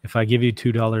 If I give you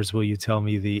 $2, will you tell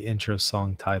me the intro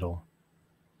song title?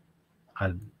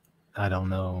 I don't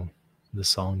know the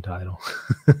song title.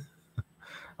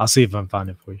 I'll see if I can find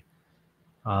it for you.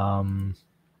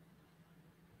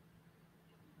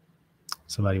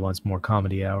 Somebody wants more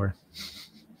comedy hour.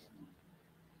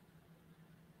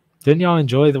 Didn't y'all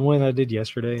enjoy the one I did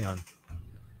yesterday on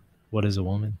What is a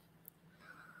Woman?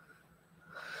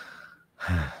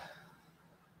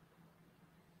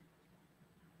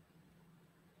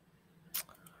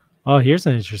 Oh, here's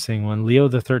an interesting one. Leo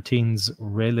the 13's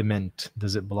Reglement.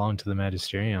 Does it belong to the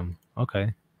Magisterium?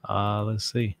 Okay.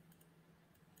 Let's see.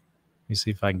 Let me see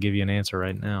if I can give you an answer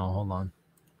right now. Hold on.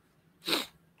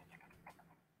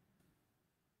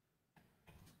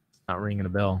 Not ringing a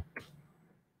bell.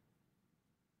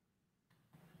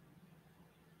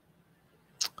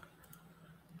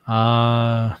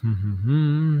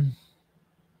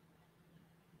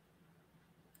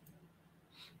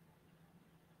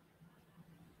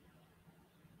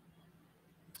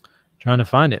 Trying to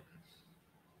find it.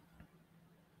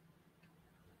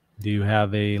 Do you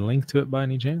have a link to it by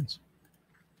any chance?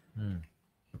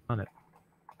 Found it.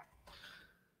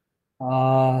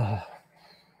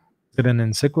 Is it an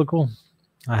encyclical?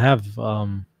 I have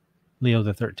Leo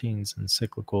the 13's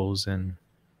encyclicals and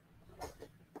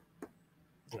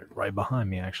right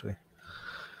behind me, actually.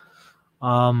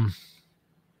 I'd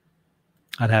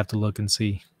have to look and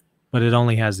see, but it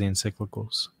only has the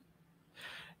encyclicals.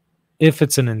 If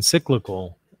it's an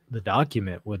encyclical, the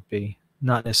document would be,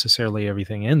 not necessarily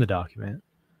everything in the document.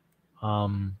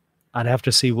 I'd have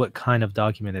to see what kind of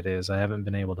document it is. I haven't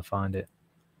been able to find it.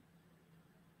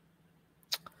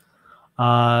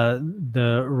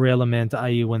 The Reglement,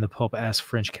 i.e. when the Pope asked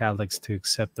French Catholics to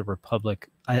accept the Republic.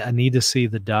 I need to see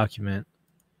the document.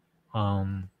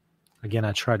 Again,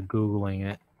 I tried Googling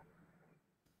it.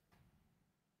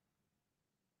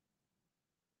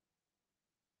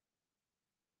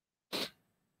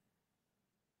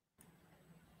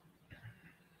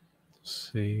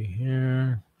 Let's see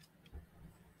here.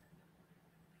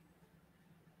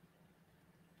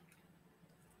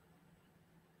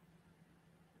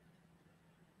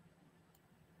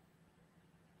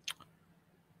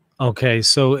 Okay,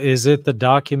 so is it the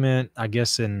document? I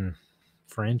guess in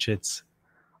French it's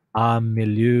 "a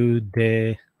milieu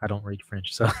de." I don't read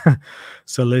French, so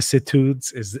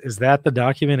solicitudes. Is that the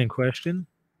document in question?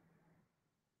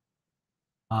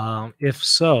 If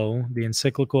so, the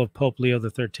encyclical of Pope Leo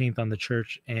the 13th on the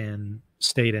Church and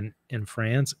State in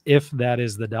France. If that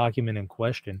is the document in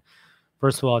question,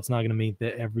 first of all, it's not going to mean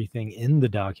that everything in the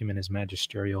document is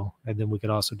magisterial, and then we could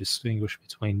also distinguish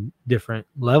between different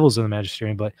levels of the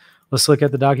magisterium. But let's look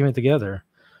at the document together.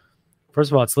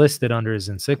 First of all, it's listed under his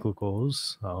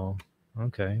encyclicals. So,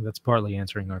 okay, that's partly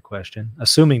answering our question.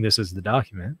 Assuming this is the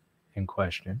document in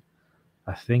question,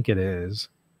 I think it is.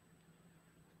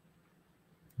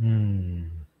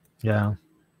 Yeah.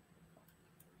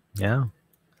 Yeah.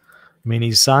 I mean,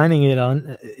 he's signing it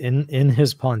on in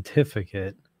his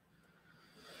pontificate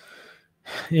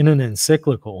in an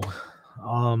encyclical.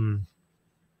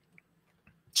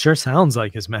 Sure sounds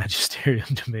like his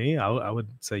magisterium to me. I would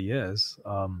say yes.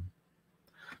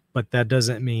 But that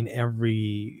doesn't mean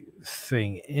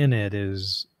everything in it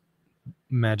is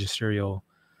magisterial.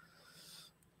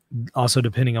 Also,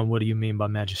 depending on what do you mean by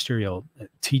magisterial,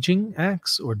 teaching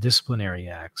acts or disciplinary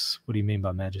acts? What do you mean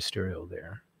by magisterial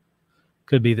there?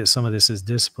 Could be that some of this is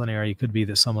disciplinary. Could be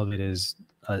that some of it is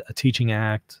a teaching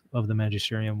act of the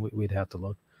magisterium. We'd have to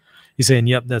look. He's saying,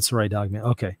 yep, that's the right document.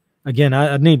 Okay. Again,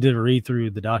 I need to read through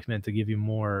the document to give you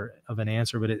more of an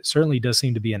answer, but it certainly does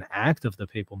seem to be an act of the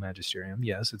papal magisterium.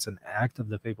 Yes, it's an act of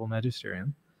the papal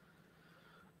magisterium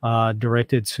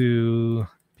directed to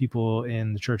people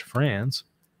in the Church of France,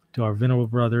 to our venerable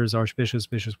brothers, archbishops,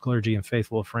 bishops, clergy, and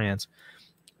faithful of France.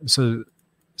 So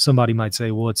somebody might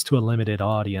say, well, it's to a limited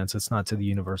audience. It's not to the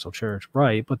universal church.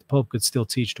 Right, but the Pope could still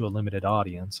teach to a limited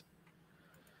audience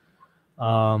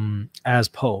as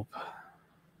Pope.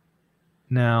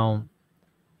 Now,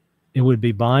 it would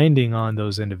be binding on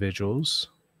those individuals,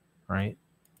 right?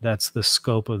 That's the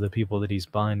scope of the people that he's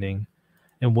binding.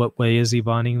 In what way is he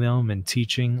binding them? In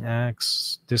teaching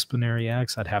acts, disciplinary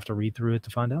acts? I'd have to read through it to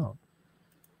find out.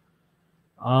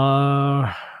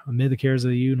 Amid the cares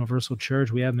of the universal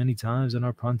church, we have many times in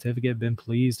our pontificate been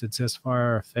pleased to testify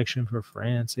our affection for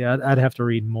France. Yeah, I'd have to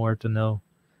read more to know.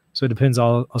 So it depends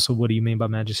also what do you mean by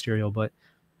magisterial, but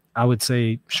I would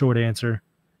say short answer,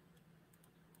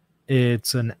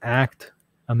 it's an act,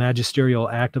 a magisterial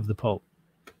act of the Pope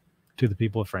to the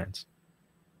people of France.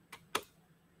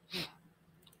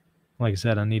 like I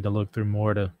said, I need to look through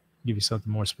more to give you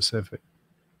something more specific.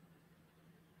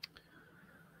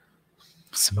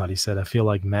 Somebody said, I feel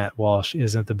like Matt Walsh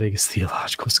isn't the biggest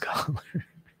theological scholar.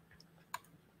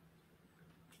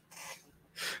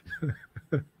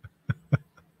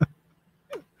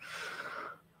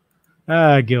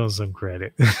 Give him some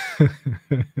credit.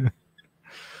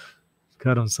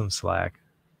 Cut him some slack.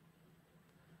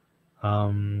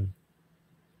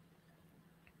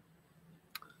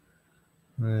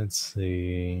 Let's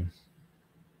see.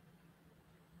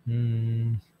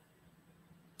 A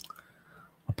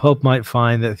pope might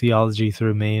find that theology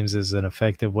through memes is an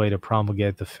effective way to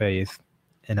promulgate the faith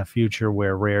in a future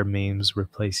where rare memes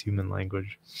replace human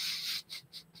language.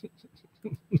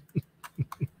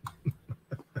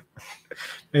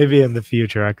 Maybe in the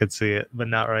future I could see it, but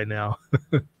not right now.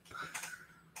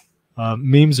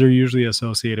 Memes are usually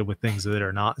associated with things that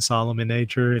are not solemn in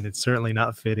nature, and it's certainly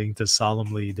not fitting to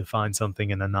solemnly define something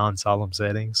in a non-solemn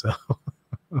setting. So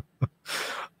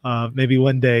maybe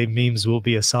one day memes will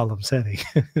be a solemn setting.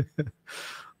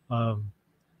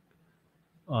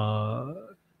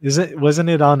 Wasn't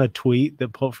it on a tweet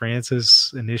that Pope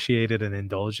Francis initiated an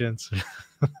indulgence?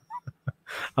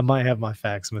 I might have my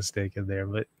facts mistaken there,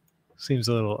 but seems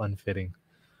a little unfitting.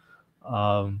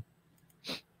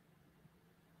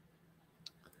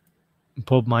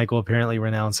 Pope Michael apparently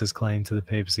renounced his claim to the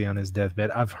papacy on his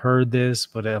deathbed. I've heard this,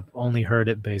 but I've only heard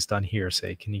it based on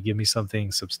hearsay. Can you give me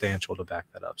something substantial to back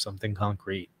that up? Something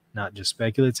concrete, not just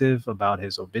speculative about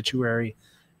his obituary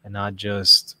and not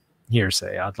just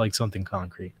hearsay. I'd like something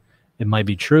concrete. It might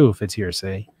be true if it's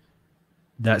hearsay.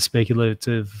 That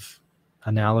speculative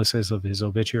analysis of his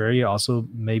obituary also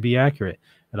may be accurate.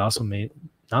 It also may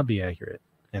not be accurate,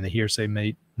 and the hearsay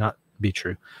may not be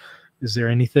true. Is there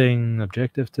anything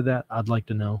objective to that? I'd like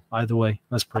to know. Either way,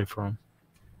 let's pray for him.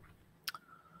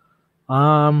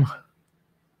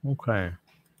 Okay.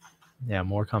 Yeah,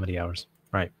 more comedy hours.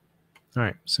 Right. All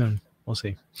right, soon. We'll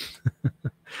see.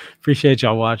 Appreciate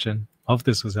y'all watching. Hope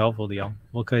this was helpful to y'all.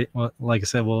 Okay, well, like I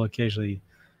said, we'll occasionally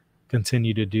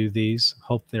continue to do these.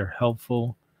 Hope they're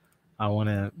helpful. I want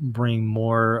to bring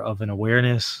more of an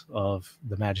awareness of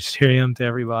the Magisterium to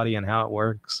everybody and how it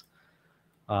works.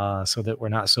 So that we're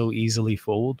not so easily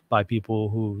fooled by people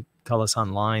who tell us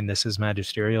online this is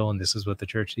magisterial and this is what the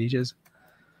church teaches.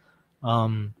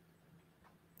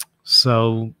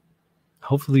 So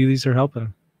hopefully these are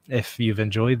helping. If you've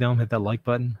enjoyed them, hit that like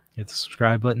button, hit the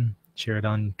subscribe button, share it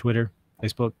on Twitter,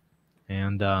 Facebook,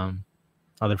 and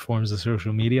other forms of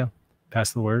social media.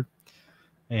 Pass the word.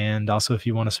 And also, if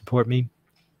you want to support me,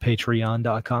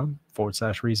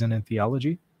 patreon.com/reason and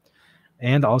theology.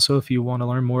 And also, if you want to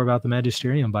learn more about the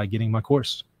Magisterium by getting my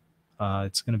course,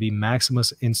 it's going to be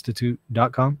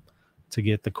maximusinstitute.com to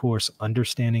get the course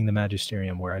Understanding the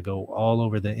Magisterium, where I go all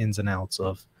over the ins and outs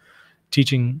of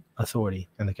teaching authority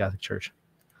in the Catholic Church.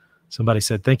 Somebody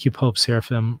said, thank you, Pope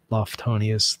Seraphim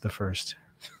Loftonius the First.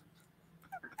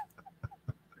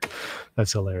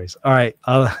 That's hilarious. All right,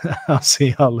 I'll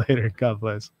see y'all later. God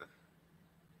bless.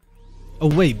 Oh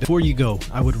wait, before you go,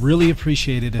 I would really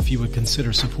appreciate it if you would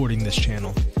consider supporting this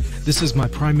channel. This is my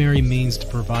primary means to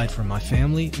provide for my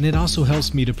family, and it also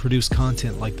helps me to produce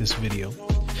content like this video.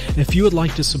 If you would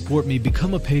like to support me,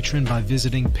 become a patron by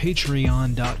visiting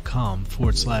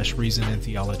patreon.com/reason and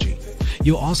theology.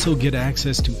 You'll also get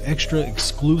access to extra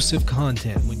exclusive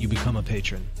content when you become a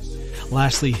patron.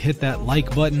 Lastly, hit that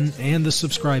like button and the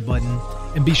subscribe button,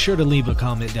 and be sure to leave a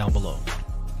comment down below.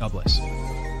 God bless.